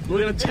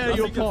 We're gonna tear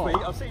you apart.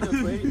 I've seen your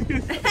tweet.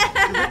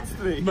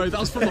 Mate, that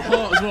was from the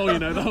heart as well, you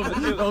know.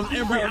 That was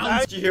every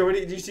ounce. Did you hear what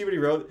did you see what he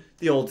wrote?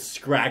 The old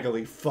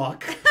scraggly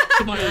fuck.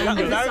 I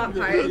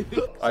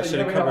should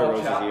have covered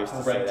Rose's ears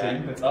to say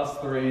that. It's us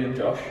 3 and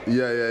Josh.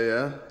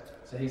 Yeah.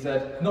 So he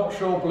said, not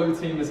sure blue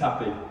team is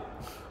happy.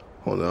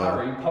 Oh no.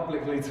 Harry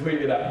publicly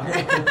tweeted out,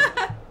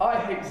 I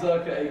hate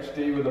Zerka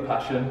HD with a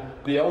passion.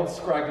 The old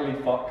scraggly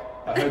fuck.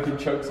 I hope he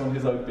chokes on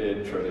his own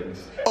beard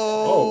trimmings.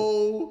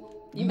 Oh.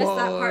 You missed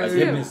that part I too.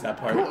 did miss that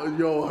part.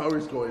 Yo,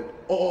 Harry's going,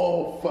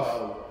 oh,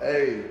 fam.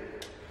 Hey.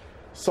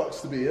 Sucks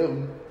to be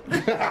him.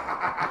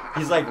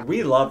 He's like,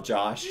 we love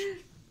Josh.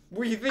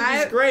 We think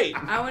he's great.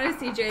 I want to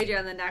see JJ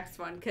on the next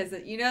one because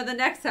you know the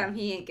next time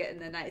he ain't getting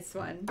the nice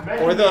one.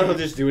 Or he'll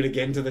just do it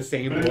again to the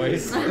same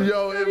boys.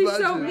 Yo, That'd be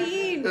so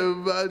mean.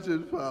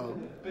 Imagine,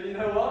 fam. But you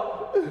know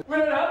what? We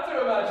don't have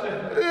to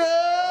imagine.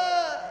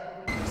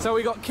 Yeah. So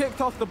we got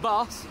kicked off the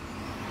bus.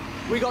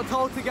 We got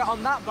told to get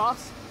on that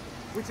bus,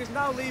 which is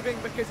now leaving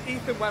because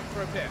Ethan went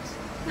for a piss.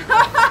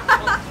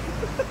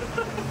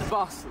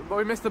 Bus, but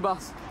we missed the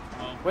bus.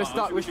 We're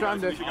stuck, we're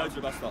stranded. We should go to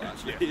the bus stop,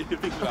 actually.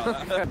 Think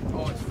about that.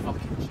 Oh, it's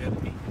fucking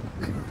chilly.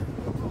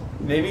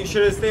 Maybe you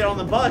should have stayed on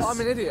the bus. I'm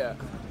an idiot.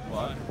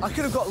 What? I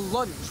could have got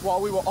lunch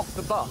while we were off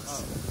the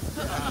bus.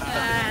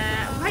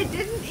 I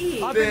didn't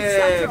eat. I've been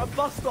sat at a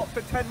bus stop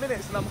for 10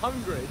 minutes and I'm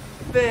hungry.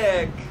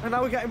 Vic. And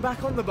now we're getting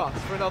back on the bus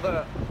for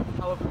another.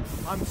 However,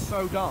 I'm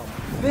so dumb.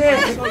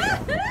 Vic.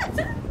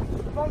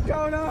 I'm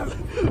going home.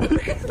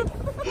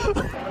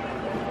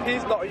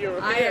 He's not a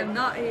European. I am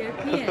not a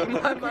European.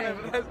 My man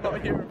over there's not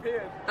a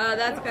European.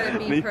 That's gonna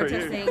be Neither are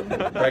protesting.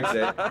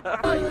 Brexit.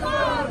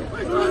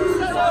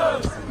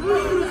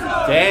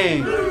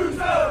 Dang.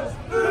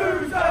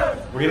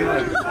 We're getting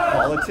like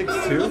politics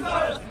too?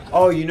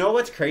 Oh, you know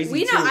what's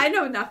crazy too? I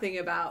know nothing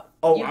about.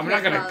 Oh, UK I'm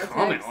not gonna politics.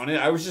 comment on it.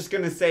 I was just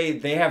gonna say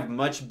they have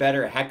much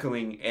better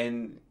heckling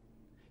in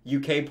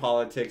UK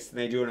politics than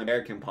they do in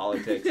American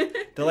politics.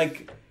 They're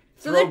like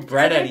throw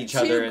bread at each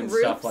other and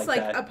stuff like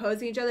that.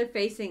 Opposing each other,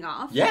 facing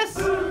off. Yes.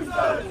 Oh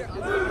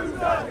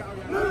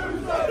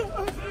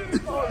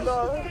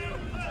no.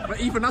 But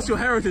Ethan, that's your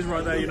heritage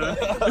right there, you know.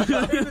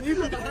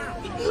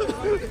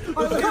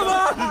 Come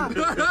on!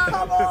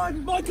 Come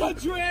on! My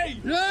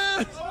country!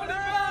 Yes!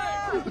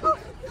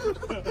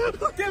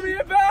 Give me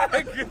it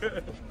back!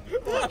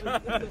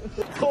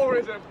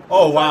 Tourism.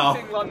 Oh wow.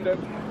 London.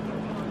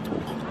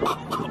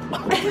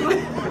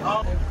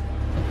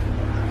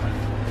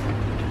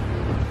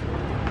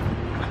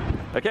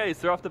 Okay,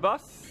 so we're off the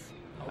bus,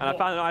 and I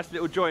found a nice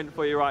little joint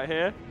for you right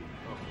here.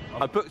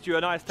 I booked you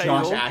a nice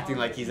table. Josh acting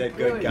like he's a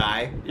good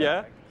guy.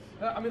 Yeah.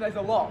 I mean, there's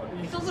a lot.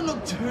 It doesn't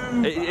look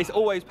too. It's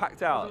always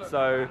packed out,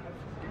 so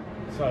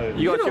So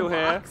You got to chill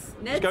here.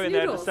 Ned's Just go in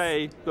there and noodles. just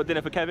say, got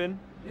dinner for Kevin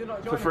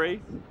for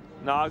free.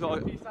 No, I'm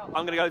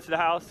going to go to the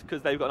house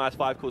because they've got a nice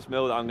 5-course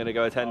meal that I'm going to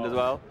go attend as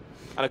well.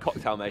 And a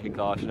cocktail making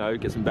class, you know,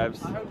 get some bevs.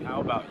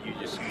 How about you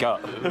just go?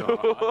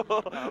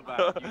 How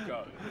about you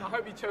go? I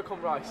hope you choke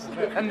on rice.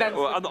 And then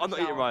Well, I'm not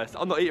eating rice.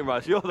 I'm not eating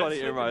rice. You're the one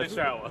eating rice. In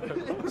the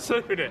shower.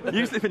 Sleep in it.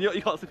 You sleep in your.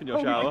 You can't sleep in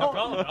your shower.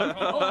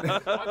 I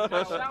can't.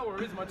 My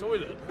shower is my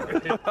toilet.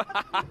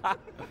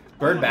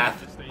 Bird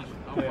bath.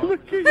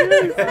 Look at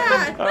you.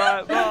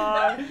 Alright,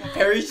 bye.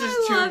 Harry's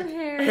just love too.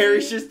 Harry.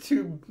 Harry's just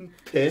too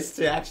pissed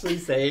to actually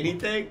say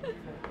anything.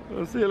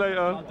 I'll see you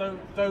later.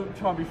 don't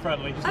try and be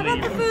friendly. Just I bet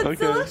leave. the food's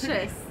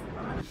delicious.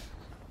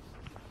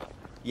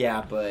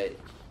 Yeah, but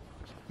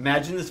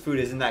imagine this food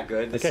isn't that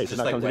good. This Okay, is so just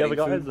now like come together,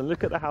 wedding guys, food. and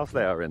look at the house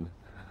they are in.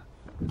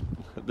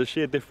 The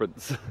sheer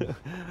difference.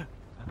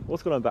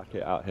 What's going on back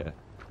here, out here?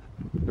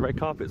 The red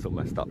carpet's all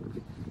messed up.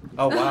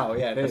 Oh wow,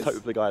 yeah, it Let's is.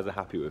 hope the guys are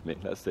happy with me.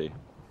 Let's see.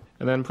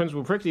 And then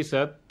Principal Prickly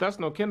said, "That's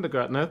no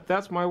kindergartner.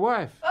 That's my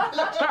wife." What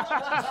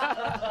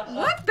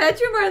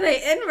bedroom are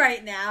they in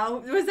right now?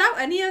 Was that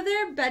any of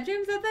their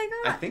bedrooms that they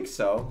I got? think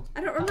so.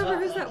 I don't remember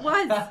whose that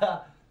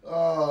was.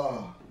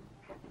 Oh,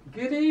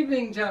 Good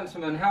evening,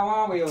 gentlemen. How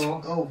are we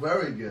all? oh,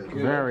 very good.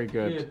 Very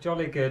good.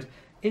 Jolly good.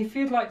 If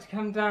you'd like to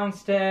come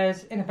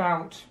downstairs in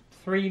about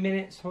 3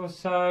 minutes or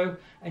so,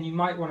 and you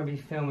might want to be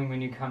filming when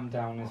you come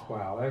down as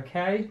well,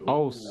 okay?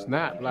 Oh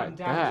snap, Come like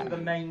down to the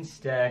that. main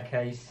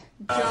staircase.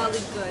 Jolly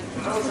good.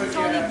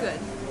 Jolly good.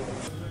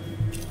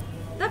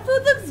 That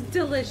food looks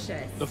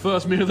delicious. The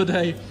first meal of the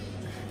day.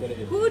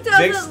 Who Vic's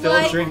doesn't still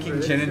like?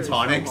 drinking gin and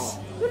tonics.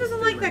 Who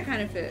doesn't like that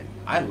kind of food?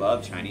 I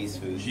love Chinese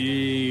food.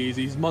 Jeez,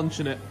 he's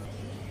munching it.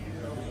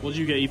 What did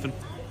you get, Ethan?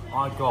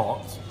 I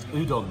got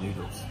udon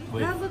noodles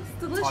with That looks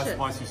delicious.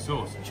 spicy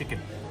sauce, chicken.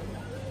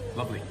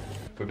 Lovely.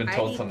 We've been I'd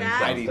told eat something's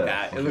that. I'd eat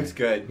downstairs. that. It looks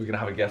good. We're gonna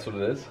have a guess what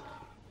it is.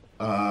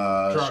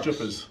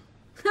 Strippers.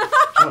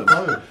 Oh,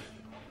 no.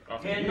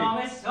 Che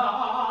nome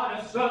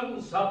sarà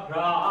senza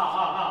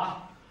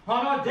pra,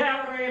 ono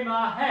deri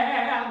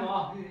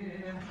mahema,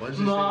 What did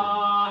you say?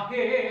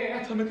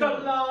 mahe, the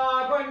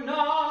lago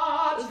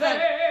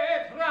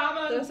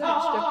Those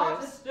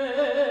aren't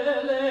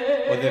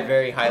strippers. Well, they're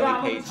very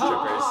highly paid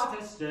strippers.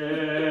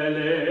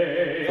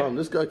 Fam,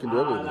 this guy can do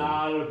everything.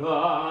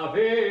 All'alba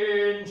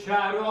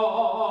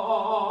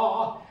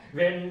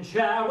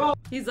vincerò.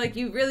 He's like,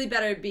 you really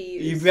better be.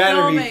 You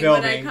better be filming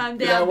when I filming. come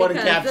Yeah, down I want to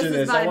because capture this.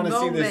 this. Is my I want to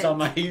see this on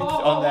moment. my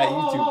on that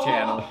YouTube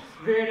channel.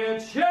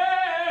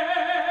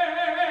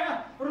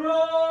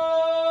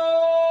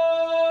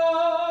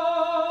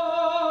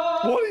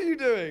 What are you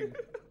doing? Is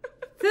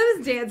that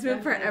his dance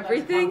move for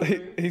everything?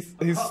 He's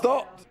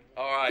stopped.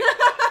 Alright.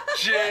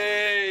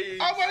 Jeez.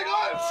 Oh my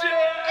God!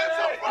 It's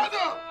a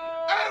brother!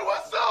 Hey,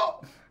 what's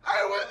up?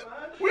 Hey,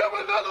 we have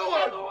another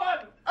one!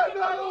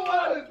 Another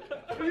one!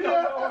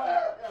 Yeah!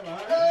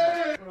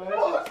 Hey!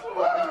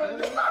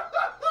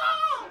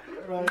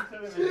 What's the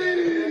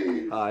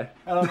Jeez! Hi.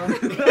 Hello.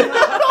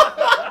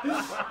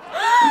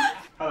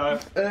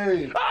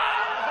 Hey!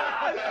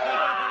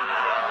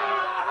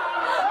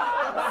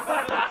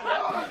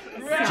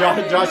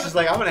 Josh is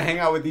like, I'm gonna hang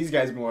out with these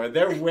guys more.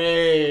 They're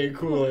way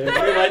cooler.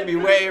 They like me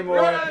way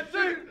more.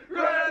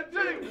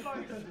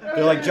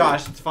 They're like,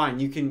 Josh, it's fine.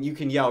 You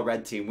can yell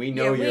red team. We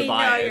know Yeah, you're we know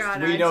biased. you're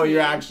on We our know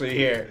you're team. actually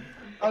here.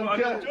 I'm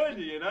good. Join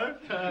you, you know?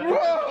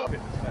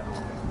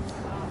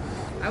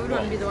 I would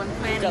want to be the one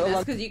planning this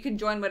because you can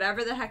join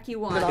whatever the heck you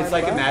want. It's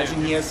like,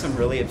 imagine he has some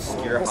really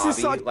obscure What's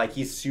his hobby. side- Like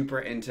he's super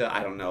into,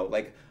 I don't know,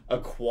 like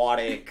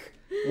aquatic.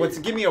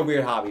 Give me a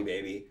weird hobby,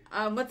 baby.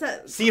 What's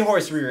that?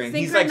 Seahorse rearing.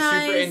 He's like super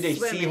Synchronized into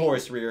swimming.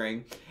 seahorse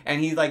rearing,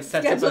 and he like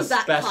sets up a Schedules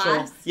that special.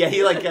 class. Yeah,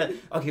 he like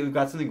okay, we've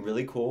got something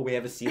really cool. We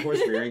have a seahorse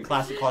rearing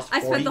class that costs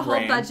 40 I spent the whole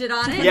grand. budget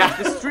on it. Yeah.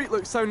 The street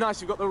looks so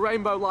nice. You've got the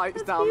rainbow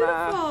lights down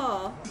there.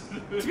 Beautiful.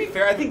 To be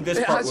fair, I think this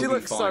It part actually would be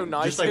looks fun. so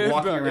nice. Just like here,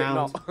 walking but around,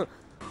 not.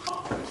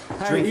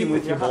 drinking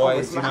with your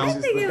boys. You I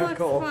know, think it looks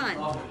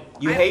fun.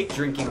 you hate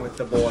drinking with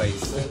the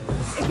boys.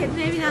 Okay,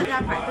 maybe not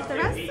that part, but the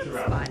rest looks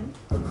fun.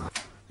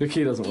 The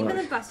key doesn't Even work.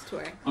 the bus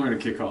tour. I'm gonna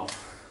kick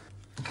off.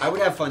 I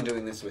would have fun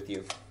doing this with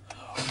you.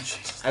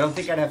 I don't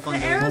think I'd have fun The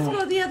doing arrows this.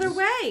 go the other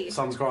way.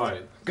 Sun's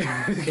crying.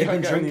 They've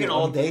been drinking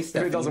all day, If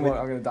Steph. it doesn't work,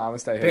 I'm gonna die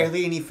and stay here.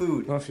 Barely any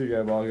food. Off you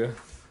go, Margo.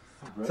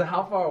 So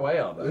how far away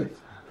are they?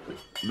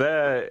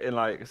 They're in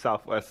like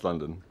southwest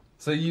London.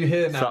 So you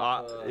here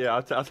now? So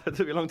it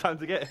took me a long time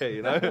to get here,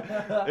 you know?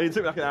 It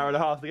took me like an hour and a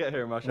half to get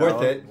here in my shower.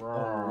 Worth it.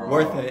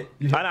 Worth it.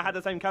 And I had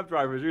the same cab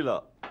driver as you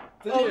lot.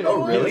 Oh, He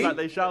was really? like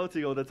they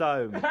shouting all the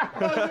time.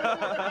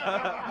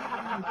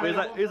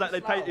 he was like they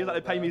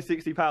pay me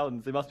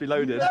 £60. They must be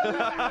loaded.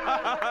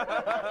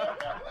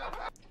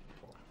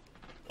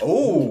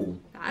 Oh.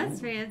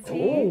 That's fancy.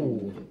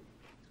 Oh.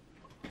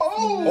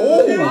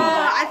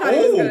 I thought he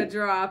was gonna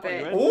drop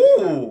it.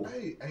 Oh.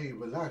 Hey,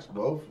 relax,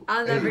 bro.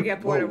 I'll never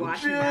get bored of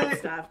watching that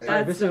stuff.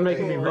 That's This is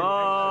making me really.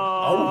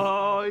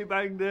 Oh, he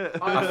banged it.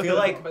 I feel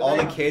like all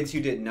the kids who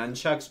did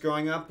nunchucks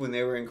growing up when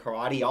they were in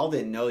karate, y'all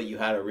didn't know that you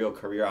had a real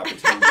career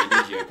opportunity,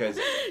 did you? Because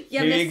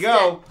here you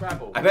go.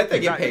 I bet they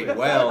get paid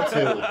well,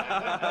 too.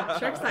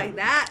 Tricks like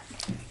that.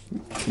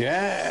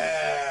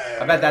 Yeah.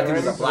 I bet that dude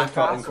was a black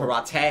belt in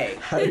karate.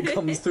 Harry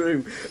comes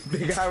through.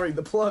 Big Harry,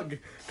 the plug,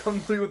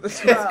 comes through with the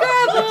scrap.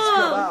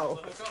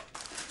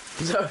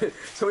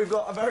 So we've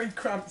got a very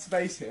cramped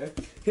space here.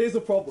 Here's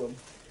the problem.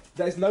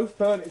 There's no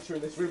furniture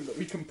in this room that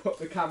we can put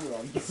the camera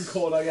on to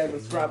record our game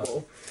of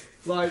Scrabble.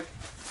 Like,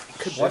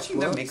 watching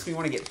them makes me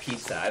want to get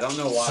pizza. I don't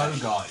know why.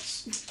 So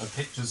guys, a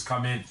picture's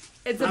come in.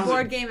 It's a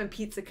board game and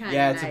pizza kind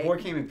Yeah, of it's a night.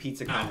 board game and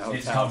pizza kind of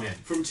It's hotel. come in.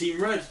 From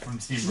Team Red. From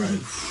Team Red.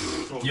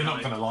 You're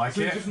not going to like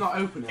Can it. you just not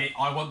open it?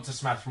 I want to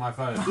smash my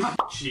phone.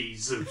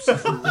 Jesus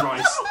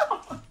Christ.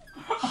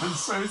 I'm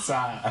so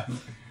sad.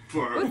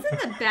 What's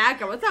in the back?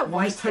 What's that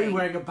Why white is Tony thing?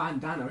 wearing a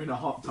bandana in a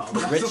hot tub?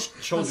 Rich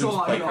children's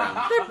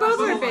playground. They're both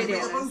wearing They're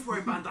bandanas. both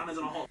wearing bandanas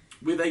and a hot.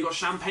 They got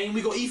champagne,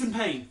 we got even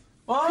pain.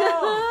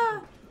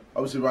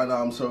 Obviously, right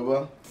now I'm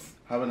sober.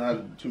 Haven't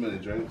had too many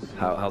drinks.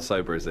 How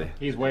sober is he?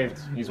 He's waved.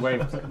 He's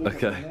waved.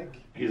 Okay.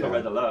 He's on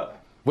red alert.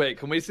 Wait,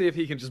 can we see if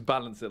he can just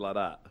balance it like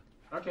that?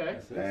 Okay.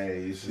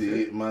 Hey, you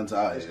see, man's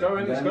out It's here.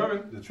 going, it's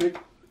going. The trick.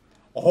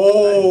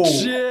 Oh!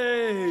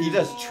 Jeez. He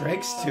does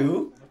tricks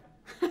too?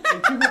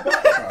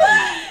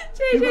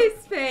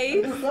 JJ's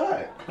face.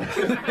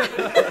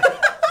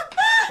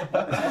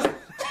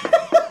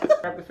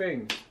 Grab the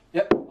thing.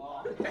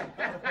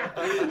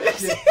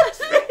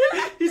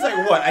 He's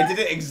like, what? I did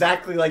it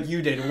exactly like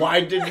you did.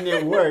 Why didn't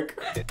it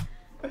work?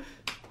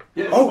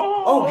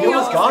 Oh, he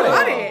almost got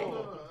it.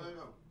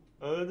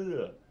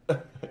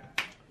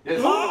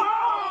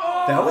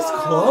 That was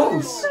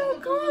close. So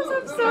close.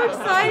 I'm so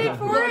excited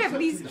for him.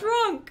 He's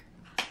drunk.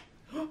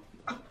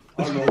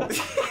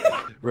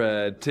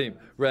 Red team,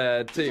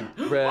 red team,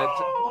 red.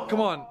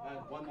 Come on.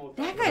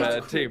 That guy's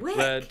Red team, quick.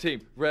 red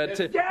team, red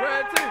team,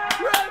 red team,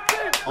 red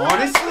team.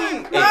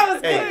 Honestly,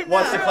 hey,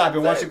 watch the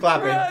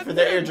clapping for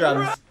the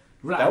eardrums.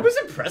 That was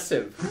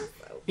impressive.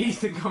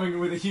 Ethan coming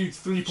with a huge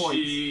 3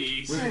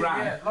 points. With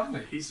Ran. Yeah,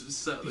 lovely. He's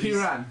so. He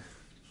ran.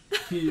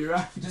 He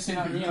ran. Just see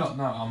that you lot.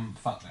 No, I'm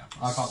fucked now.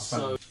 I can't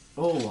spell it.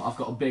 Oh, I've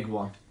got a big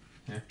one.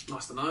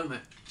 Nice to know, mate.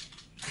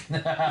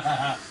 We've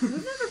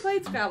never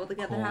played Scrabble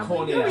together, have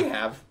we? Yeah, we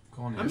have.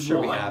 I'm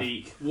sure we have.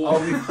 Unique. Oh,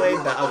 we played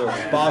the other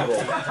one,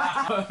 Boggle.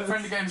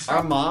 Friendly games.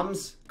 Our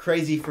moms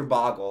crazy for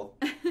Boggle.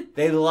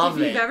 They love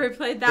If it. you've ever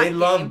played that They game.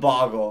 love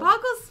Boggle.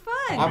 Boggle's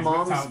fun. Our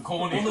moms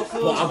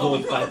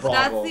boggled by Boggle.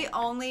 That's the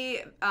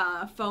only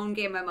phone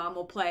game my mom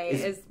will play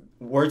is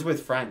Words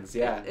with Friends,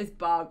 yeah. Is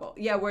Boggle.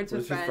 Yeah, Words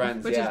with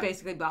Friends, which yeah. is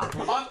basically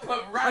Boggle.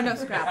 Or no,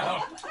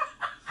 Scrabble.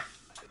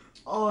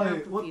 Oh,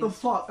 what the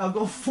fuck? I've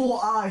got 4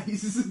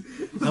 eyes.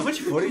 How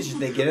much footage did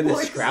they get in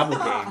this Scrabble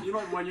game? You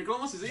don't wear your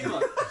glasses either.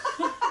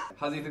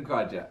 Has Ethan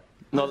cried yet?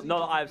 Not that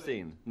I've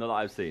seen. Not that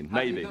I've seen.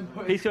 Maybe.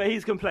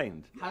 He's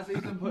complained. Has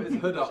Ethan put his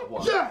hood up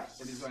once? Yes!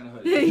 When he's wearing a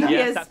hood?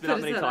 Yes, that's been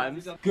up many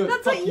times. Good.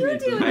 That's what you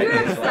do when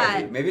you're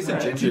upset. Maybe it's a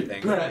ginger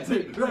thing.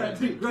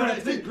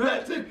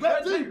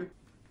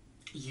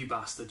 You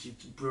bastard, you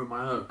ruined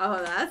my own.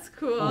 Oh, that's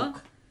cool.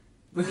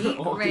 Meat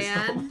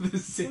ran.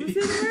 Who's in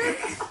her?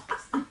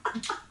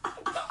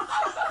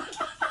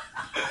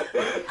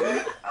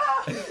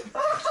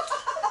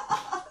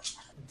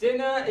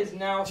 Dinner is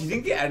now. Do you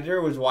think the editor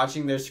was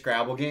watching their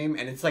Scrabble game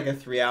and it's like a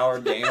 3-hour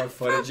game of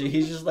footage? And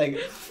he's just like,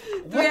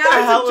 what the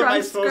hell am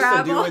I supposed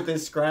to do with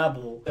this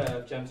Scrabble?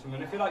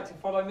 Gentlemen, if you'd like to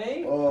follow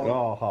me.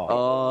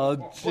 Oh,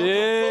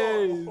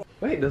 jeez.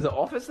 Wait, there's an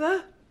office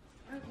there?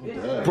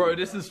 Yeah. Bro,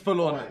 this is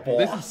full on.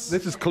 This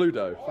is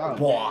Cluedo.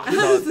 Boss.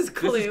 This is This is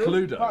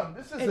Cluedo. Fam,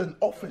 this is an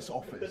office.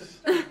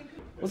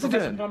 What's he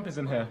doing? Pump is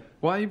in here.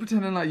 Why are you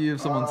pretending like you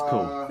have someone's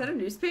call? Is that a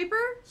newspaper?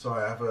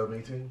 Sorry, I have a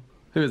meeting.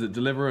 Who is it?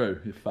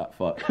 Deliveroo, you fat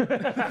fuck.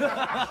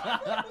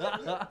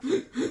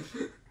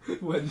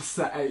 When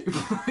set 8,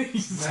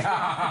 please.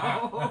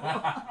 Come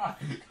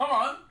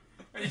on.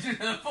 You should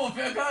have 4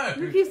 feet go.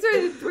 Who keeps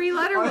doing the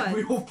 3-letter If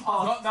we one? all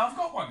pass, I've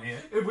got one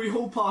here. if we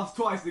all pass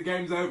twice, the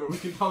game's over. We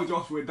can tell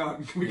Josh we're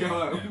done. Can we go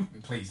home?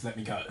 Please let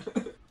me go.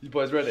 You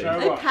boys ready?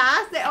 They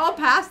passed? They all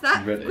passed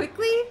that Ready.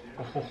 quickly?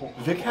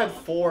 Vic had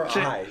 4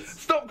 eyes.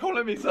 Stop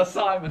calling me Sir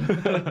Simon.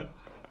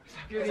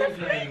 Good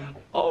evening.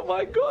 Oh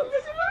my god,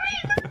 this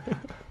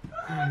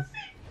is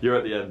You're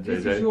at the end, This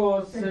is JJ.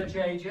 yours, Sir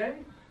JJ.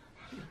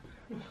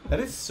 That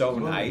is so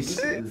nice.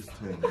 Yo,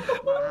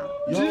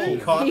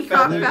 Peacock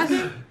Peacock feathers.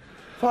 feathers.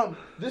 fam,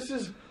 this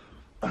is.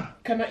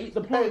 Can I eat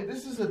the plate? Hey,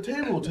 this is a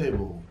table. It's a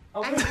little.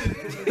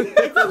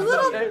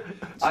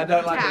 I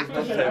don't like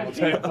those tacky.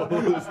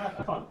 tables.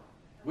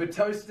 We're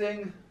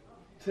toasting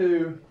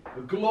to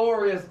a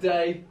glorious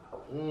day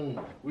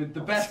with the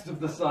best of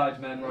the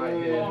Sidemen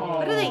right here.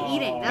 What are they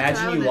eating? That's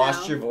Imagine what I you wanna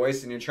lost know. your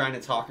voice and you're trying to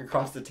talk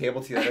across the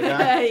table to the other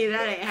guy. Hey,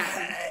 that ain't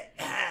happening.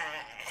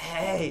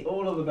 Hey.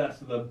 All of the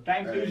best of them.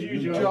 Thanks as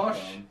usual. Josh,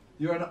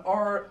 You're an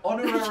I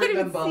honorary can't even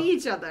member. see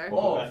each other.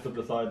 Oh, Best of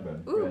the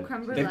Sidemen. Ooh,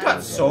 creme brulee. They've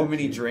got so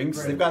many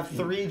drinks. They've got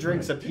 3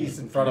 drinks apiece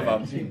in front of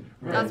them.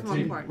 That's more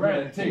important.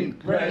 Red team,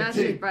 red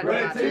team,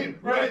 red team,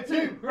 red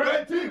team,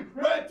 red team,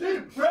 red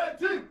team, red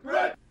team,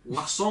 red.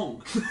 La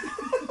song.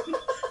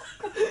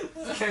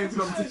 Kane's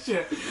gone to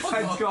shit.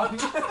 Kane's gone.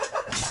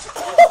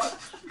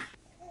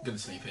 Gonna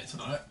sleep here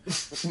tonight.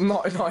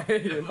 Not here,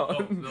 you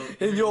know.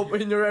 In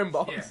your own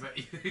box. Yeah, but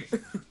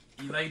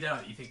you lay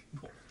down. You think.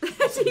 What?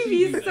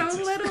 TV's so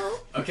little.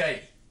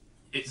 Okay,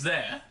 it's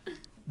there.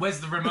 Where's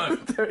the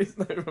remote? There is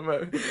no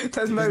remote.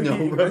 There's no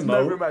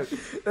remote.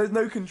 There's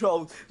no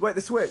control. Wait,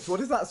 the switch. What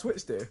does that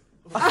switch do?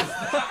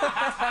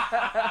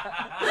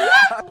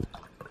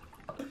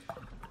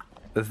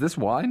 Is this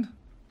wine?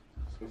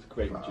 It's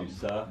grape juice,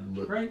 sir.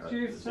 Grape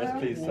juice, sir? Yes,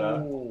 please, sir.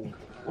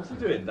 What's he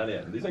doing,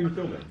 Daniel? These are you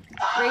filming?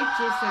 Grape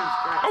juice sounds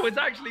great. Oh, it's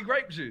actually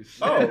grape juice.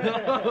 Oh,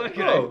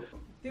 okay. Oh.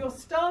 Your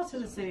starter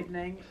this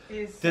evening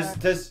is.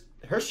 Does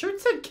her shirt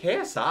said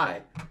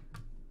KSI?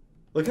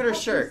 Look at her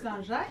shirt.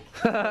 Saint-Jacques.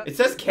 It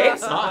says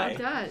KSI. It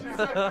does.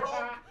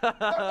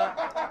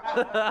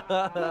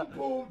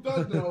 People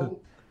don't know.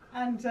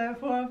 And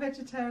for our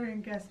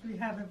vegetarian guest, we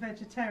have a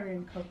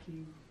vegetarian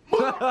cookie.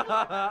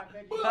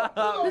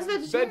 Who's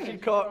vegetarian?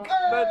 Veggie cock.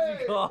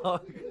 Veggie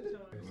cock.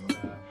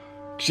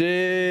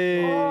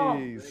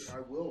 Jeez. I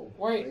will.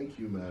 Wait. Thank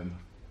you, man.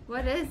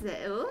 What is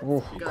it? It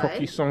looks good.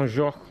 Coquille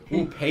Saint-Jacques.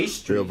 Ooh,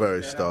 pastry. You're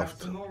very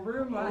stuffed. Is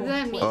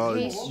that meat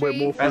pastry? Wait,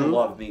 more I food?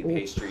 love meat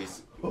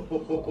pastries. I'm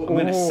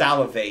gonna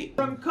salivate.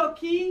 From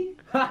cookie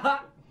to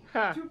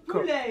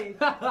poulet.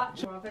 For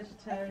our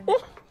vegetarian.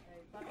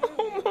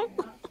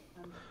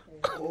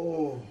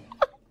 Oh.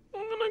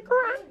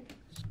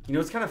 You know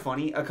what's kind of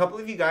funny? A couple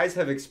of you guys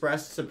have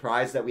expressed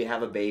surprise that we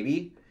have a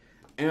baby.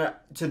 And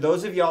to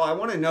those of y'all, I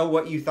want to know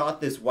what you thought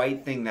this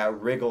white thing that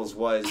wriggles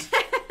was.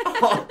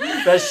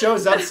 That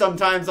shows up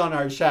sometimes on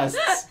our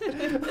chests.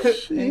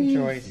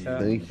 Enjoy, sir.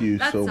 Thank you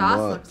That so sauce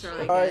much. looks really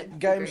good. Alright,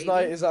 games Gravy.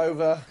 night is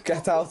over.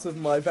 Get out of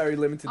my very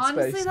limited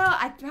Honestly, space. though,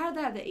 I'd rather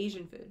have the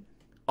Asian food.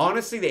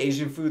 Honestly, the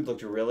Asian food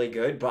looked really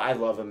good, but I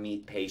love a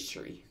meat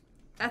pastry.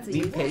 That's a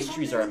Meat huge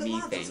pastries are a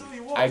meat thing.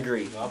 I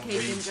agree. I've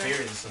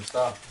experienced some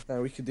stuff.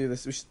 No, we could do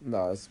this.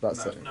 No, it's about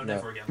to. No,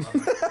 never again.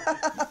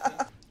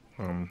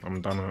 I'm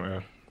done out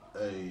here.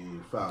 Hey,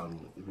 fam,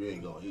 if you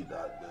ain't gonna eat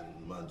that,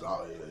 then man's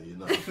out here, you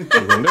know.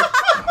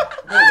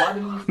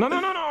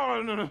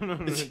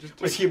 No.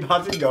 Was he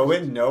about to go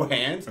in no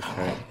hands?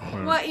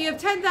 What, you have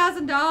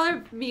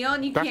 $10,000 meal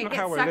and you That's can't not get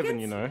how we're seconds?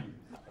 living, you know.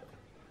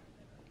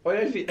 I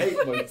actually ate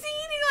Why one. is he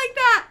eating like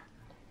that?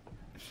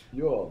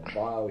 You're a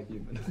vile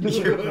human.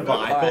 You're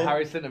vile. Alright,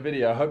 Harry sent a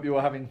video. I hope you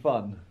were having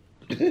fun.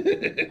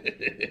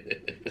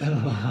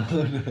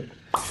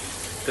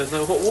 There's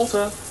no hot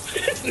water.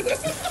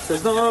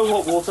 There's no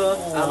hot water,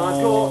 and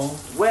I've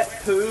got wet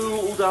poo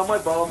all down my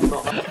bum.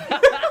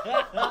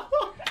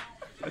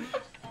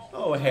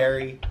 Oh,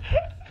 Harry.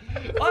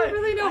 I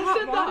really know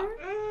hot water.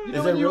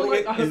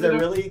 Is there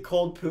really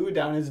cold poo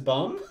down his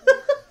bum?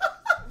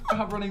 I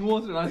have running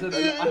water, and I said,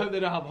 I hope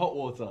they don't have hot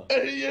water.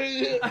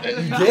 You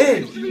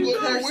did. You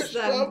curse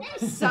them,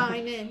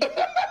 Simon.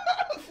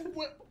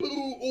 Wet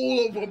poo all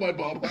over my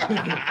bum.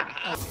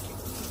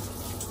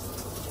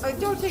 Oh,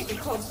 don't take the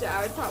cold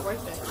shower. It's not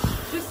worth it.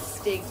 Just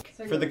stink.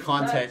 For the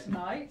content.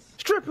 Tonight.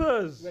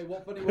 Strippers! Wait,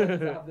 what funny one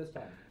does it have this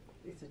time?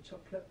 It's a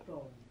chocolate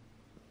frog.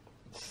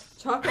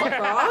 Chocolate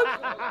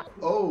frog?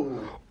 Oh.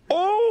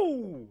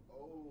 Oh!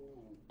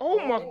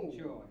 Oh my.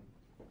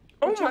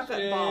 Oh,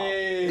 chocolate ball.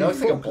 That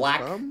looks like a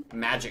black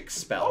magic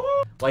spell.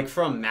 Like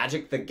from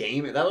Magic the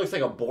Game. That looks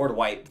like a board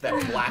wipe that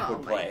Black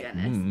would play.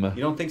 Goodness.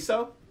 You don't think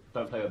so?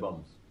 Don't play with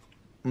bombs.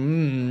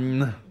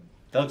 Mmm.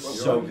 That looks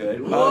so good.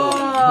 Whoa.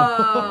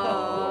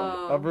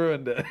 I've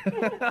ruined it.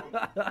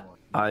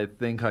 I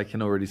think I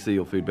can already see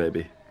your food,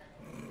 baby.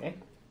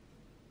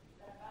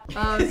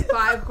 It's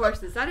 5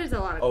 courses. That is a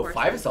lot of Oh, courses.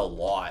 5 is a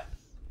lot.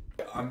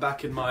 I'm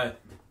back in my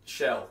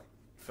shell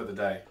for the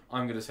day.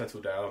 I'm going to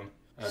settle down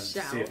and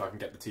Shell. see if I can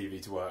get the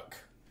TV to work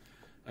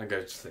and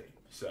go to sleep.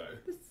 So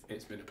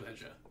it's been a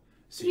pleasure.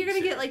 So you're going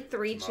to See get like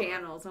 3 tomorrow.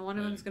 channels, and one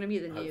of them's going to be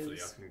the Hopefully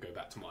news. I can go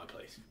back to my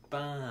place.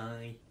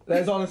 Bye.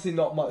 There's honestly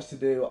not much to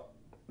do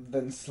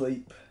than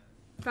sleep.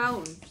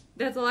 Phone.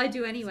 That's all I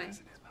do anyway.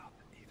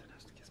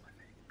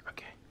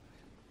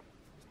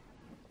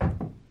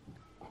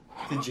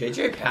 Did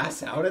JJ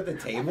pass out at the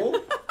table?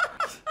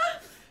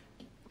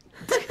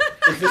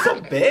 Is this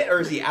a bit or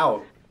is he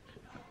out?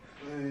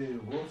 Hey,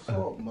 what's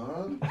up,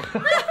 man?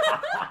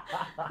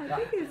 I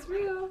think it's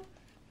real.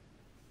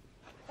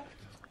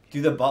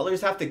 Do the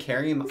butlers have to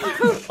carry him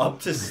up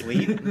to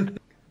sleep?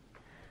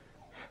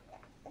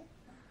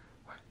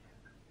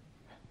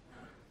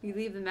 You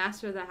leave the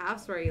master of the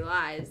house where he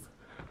lies.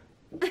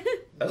 That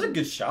was a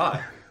good shot.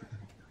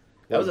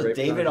 That was a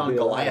David on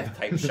Goliath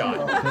type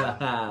shot.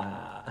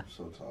 I'm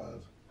so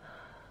tired.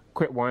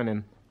 Quit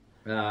whining.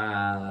 Your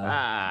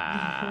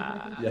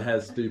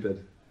hair's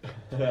stupid.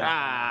 Boys,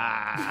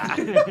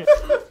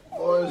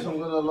 I'm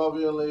gonna love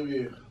you and leave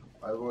you.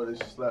 I've already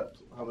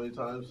slept how many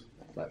times?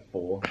 Like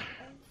 4.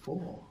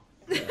 4.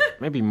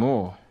 Maybe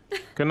more.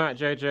 Good night,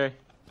 JJ.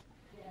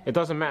 It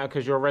doesn't matter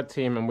because you're red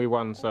team and we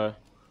won, so.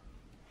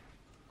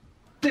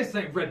 This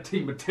ain't red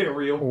team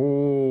material.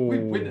 Ooh. We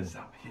winners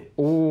out here.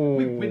 Ooh.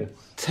 We winners.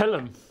 Tell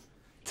him.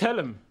 Tell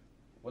him.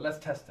 Well, let's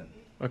test him.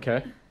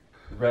 Okay.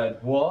 Red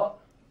what?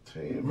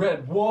 Team.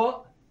 Red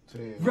what?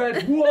 Team.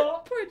 Red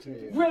what?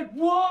 Team. Red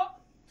what?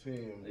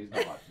 Team. He's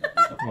not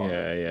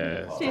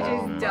Yeah.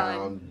 JJ's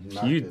done.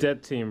 You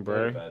dead team,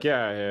 bro. Get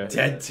out of here.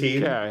 Dead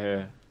team? Get out of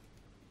here.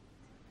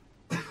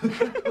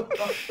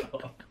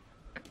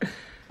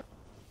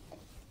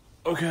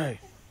 Okay,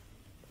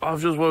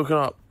 I've just woken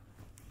up.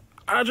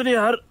 Actually,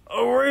 I had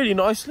a really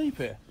nice sleep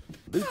here.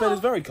 This bed is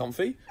very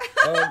comfy.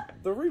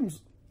 The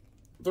room's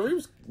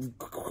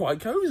quite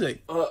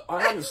cosy.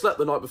 I hadn't slept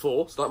the night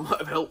before, so that might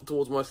have helped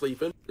towards my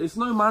sleeping. It's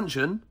no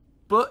mansion,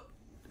 but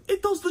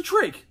it does the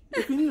trick.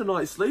 If you need a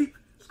night's sleep,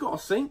 it's got a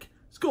sink,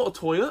 it's got a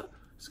toilet,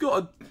 it's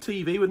got a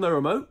TV with no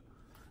remote.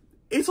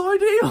 It's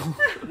ideal.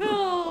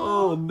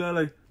 Oh,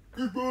 Nelly.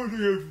 Good morning,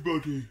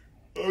 everybody.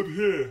 I'm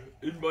here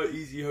in my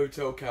easy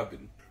hotel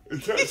cabin.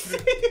 It's actually...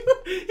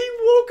 He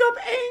woke up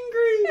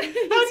angry.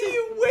 How do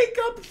you wake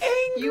up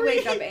angry? You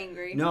wake up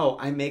angry. No,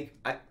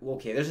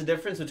 okay, there's a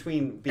difference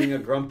between being a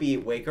grumpy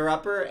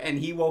waker-upper and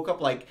he woke up,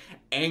 like,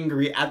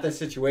 angry at the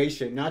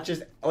situation. Not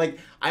just, like,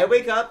 I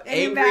wake up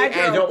angry and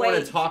I don't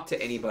want to talk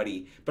to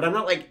anybody. But I'm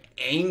not, like,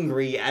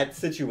 angry at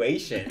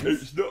situations.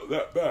 It's not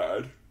that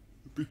bad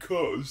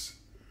because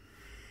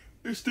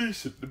it's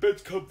decent. The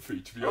bed's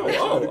comfy, to be honest.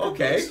 I had a good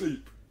night's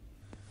sleep.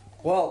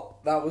 Well,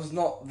 that was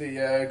not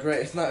the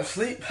greatest night of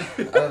sleep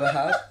I've ever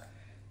had.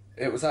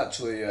 It was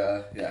actually,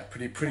 yeah,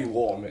 pretty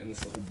warm in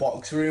this little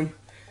box room.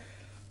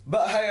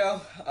 But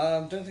hey-o,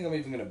 don't think I'm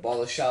even going to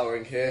bother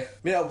showering here.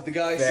 Meet up with the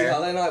guys, see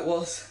how their night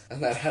was,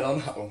 and then head on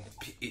home.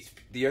 It's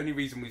the only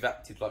reason we've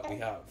acted like we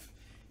have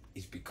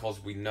is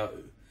because we know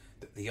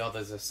that the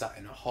others are sat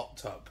in a hot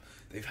tub.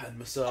 They've had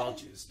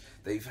massages.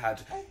 They've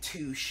had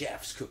 2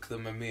 chefs cook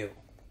them a meal.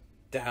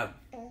 Damn.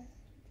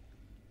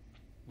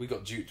 We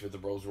got duped with the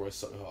Rolls Royce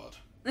so hard.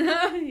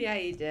 Yeah,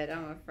 you did.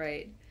 I'm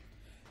afraid.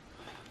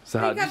 So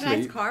you got a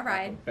nice car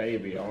ride.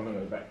 Baby, I want to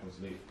go back and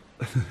sleep.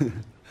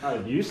 How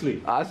did you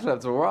sleep? I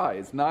slept alright.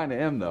 It's 9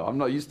 AM though. I'm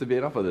not used to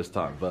being up at this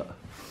time, but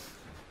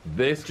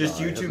this just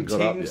guy YouTube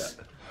hasn't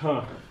got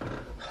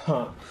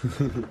up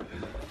things.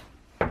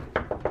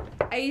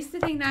 I used to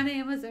think 9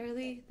 a.m. was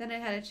early. Then I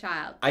had a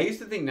child. I used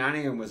to think 9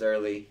 a.m. was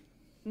early.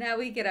 Now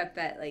we get up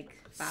at like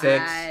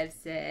 5,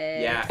 6.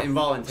 Yeah,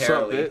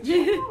 involuntarily.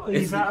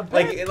 It's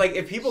like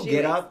if people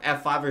get up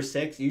at 5 or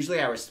 6, usually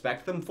I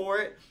respect them for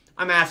it.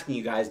 I'm asking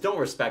you guys, don't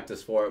respect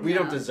us for it. We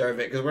don't deserve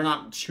it because we're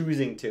not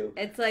choosing to.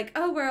 It's like,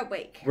 oh, we're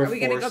awake. We're Are we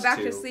going to go back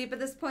to to. sleep at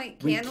this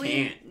point? We Can we?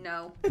 can't.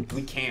 No.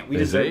 We can't. We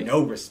deserve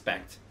no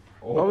respect.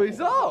 Oh, he's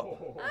up.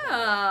 Oh,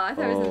 I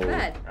thought it was in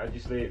bed. How'd you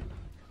sleep?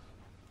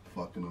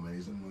 Fucking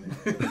amazingly.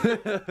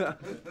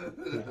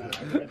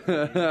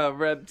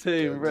 Red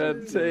team,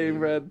 red team,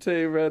 red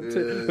team, red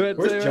team, red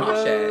Where's team.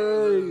 Josh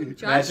at?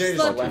 Josh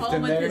slept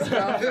home with his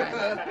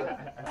girlfriend.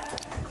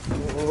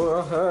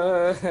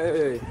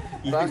 Hey.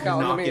 You Back could out on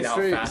the knock main it out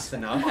streets. fast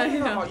enough. I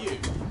know. How about you?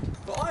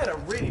 But I had a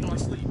really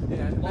nice sleep.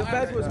 Yeah, the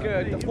bed was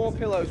good. The 4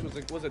 pillows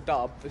was a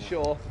dub for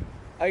sure.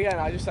 Again,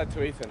 I just said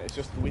to Ethan, it's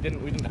just we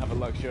didn't have a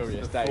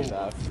luxurious day,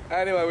 so.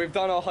 Anyway, we've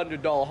done our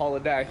 $100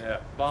 holiday. Yeah.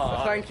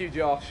 So thank you,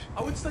 Josh.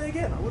 I would stay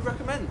again. I would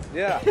recommend.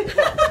 Yeah.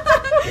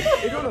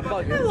 You're on a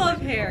budget. I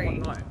love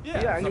Harry.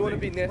 Yeah, and you want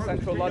to be near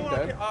central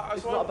London.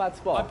 It's not a bad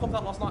spot. I popped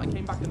out last night and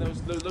came back and there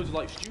was loads of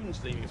like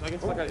students leaving. So I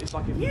guess it's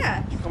like if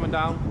Yeah. you're coming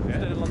down,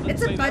 stay in London.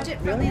 It's a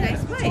budget-friendly,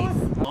 nice place.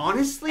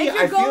 Honestly, if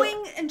you're I feel...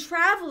 going and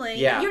traveling,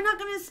 Yeah. you're not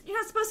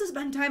supposed to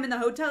spend time in the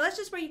hotel. That's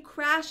just where you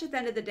crash at the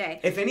end of the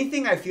day. If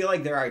anything, I feel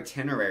like their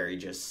itinerary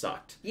just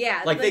sucked.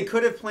 Yeah, like they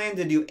could have planned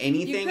to do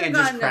anything and could've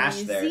just gone to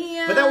crashed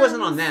there. But that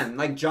wasn't on museums. them.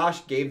 Like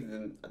Josh gave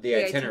them the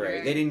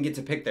itinerary. They didn't get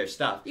to pick their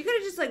stuff. You could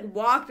have just like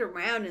walked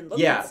around and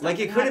looked at Yeah, stuff like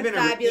it and could had have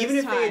been fabulous even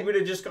if they time. would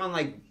have just gone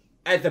like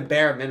at the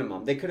bare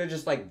minimum, they could have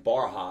just like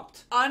bar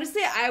hopped.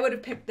 Honestly, I would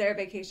have picked their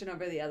vacation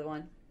over the other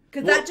one.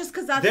 Because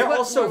that's they're what,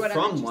 also what I'm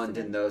from interested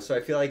London in. though, so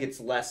I feel like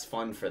it's less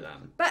fun for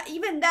them. But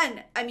even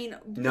then, I mean,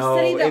 No,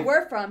 the city that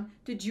we're from,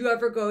 did you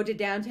ever go to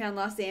downtown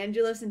Los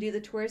Angeles and do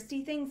the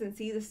touristy things and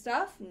see the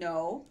stuff?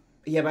 No.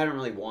 Yeah, but I don't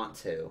really want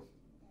to.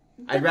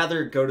 I'd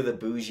rather go to the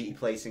bougie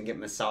place and get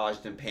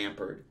massaged and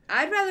pampered.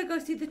 I'd rather go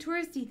see the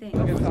touristy things.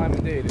 Good time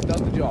indeed. It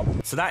does the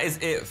job. So that is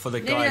it for the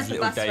Maybe guys' that's the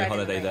little bus day ride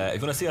holiday anyway. there. If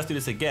you want to see us do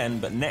this again,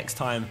 but next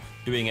time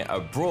doing it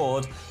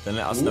abroad, then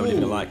let us know,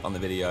 leaving a like on the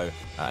video,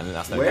 and let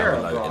us know Where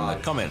down below in abroad?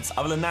 the comments.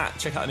 Other than that,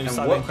 check out the new And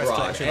Sidemen what Quest broad?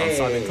 collection Hey.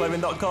 on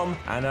sidemenclothing.com,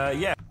 and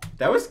yeah.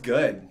 That was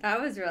good. That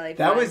was really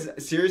fun. That was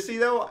seriously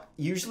though.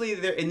 Usually,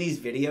 there in these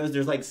videos,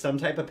 there's like some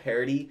type of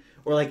parody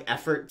or like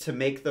effort to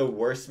make the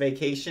worst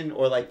vacation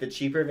or like the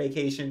cheaper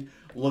vacation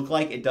look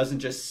like it doesn't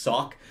just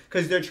suck,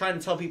 because they're trying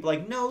to tell people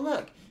like, no,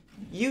 look,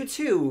 you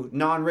too,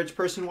 non-rich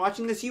person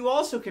watching this, you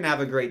also can have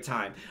a great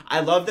time. I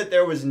love that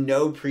there was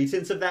no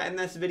pretense of that in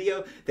this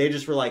video. They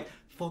just were like,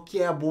 fuck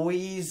yeah,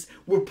 boys,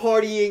 we're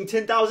partying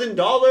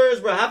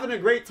 $10,000, we're having a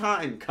great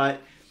time.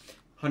 Cut.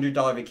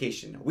 $100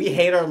 vacation. We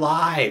hate our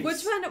lives.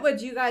 Which one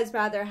would you guys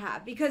rather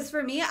have? Because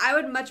for me, I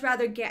would much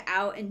rather get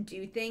out and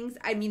do things.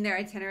 I mean, their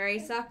itinerary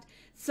sucked.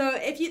 So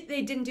if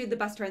they didn't do the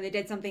bus tour and they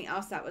did something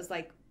else that was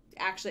like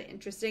actually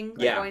interesting,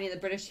 like going to the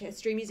British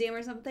History Museum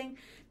or something,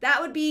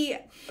 that would be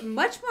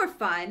much more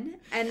fun.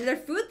 And their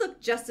food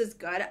looked just as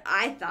good,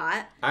 I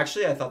thought.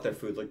 Actually, I thought their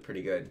food looked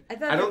pretty good.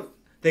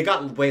 They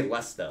got way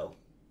less though.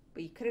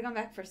 But you could have gone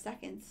back for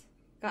seconds,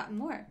 gotten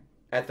more.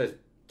 At the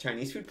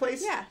Chinese food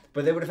place? Yeah.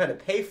 But they would have had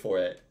to pay for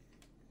it.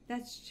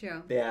 That's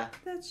true. Yeah.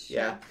 That's true.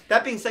 Yeah.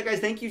 That being said, guys,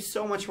 thank you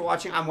so much for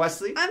watching. I'm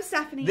Wesley. I'm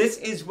Stephanie. This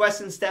is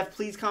Wes and Steph.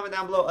 Please comment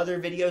down below other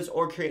videos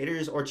or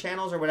creators or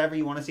channels or whatever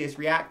you want to see us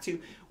react to.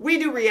 We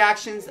do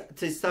reactions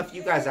to stuff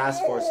you guys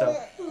ask for. So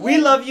we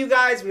love you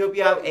guys. We hope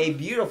you have a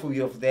beautiful,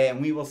 beautiful day,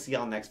 and we will see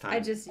y'all next time.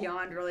 I just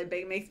yawned really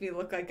big. It makes me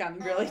look like I'm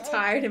really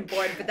tired and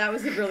bored, but that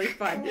was really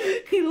fun.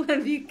 We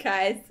love you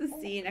guys.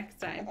 See you next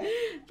time.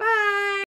 Bye.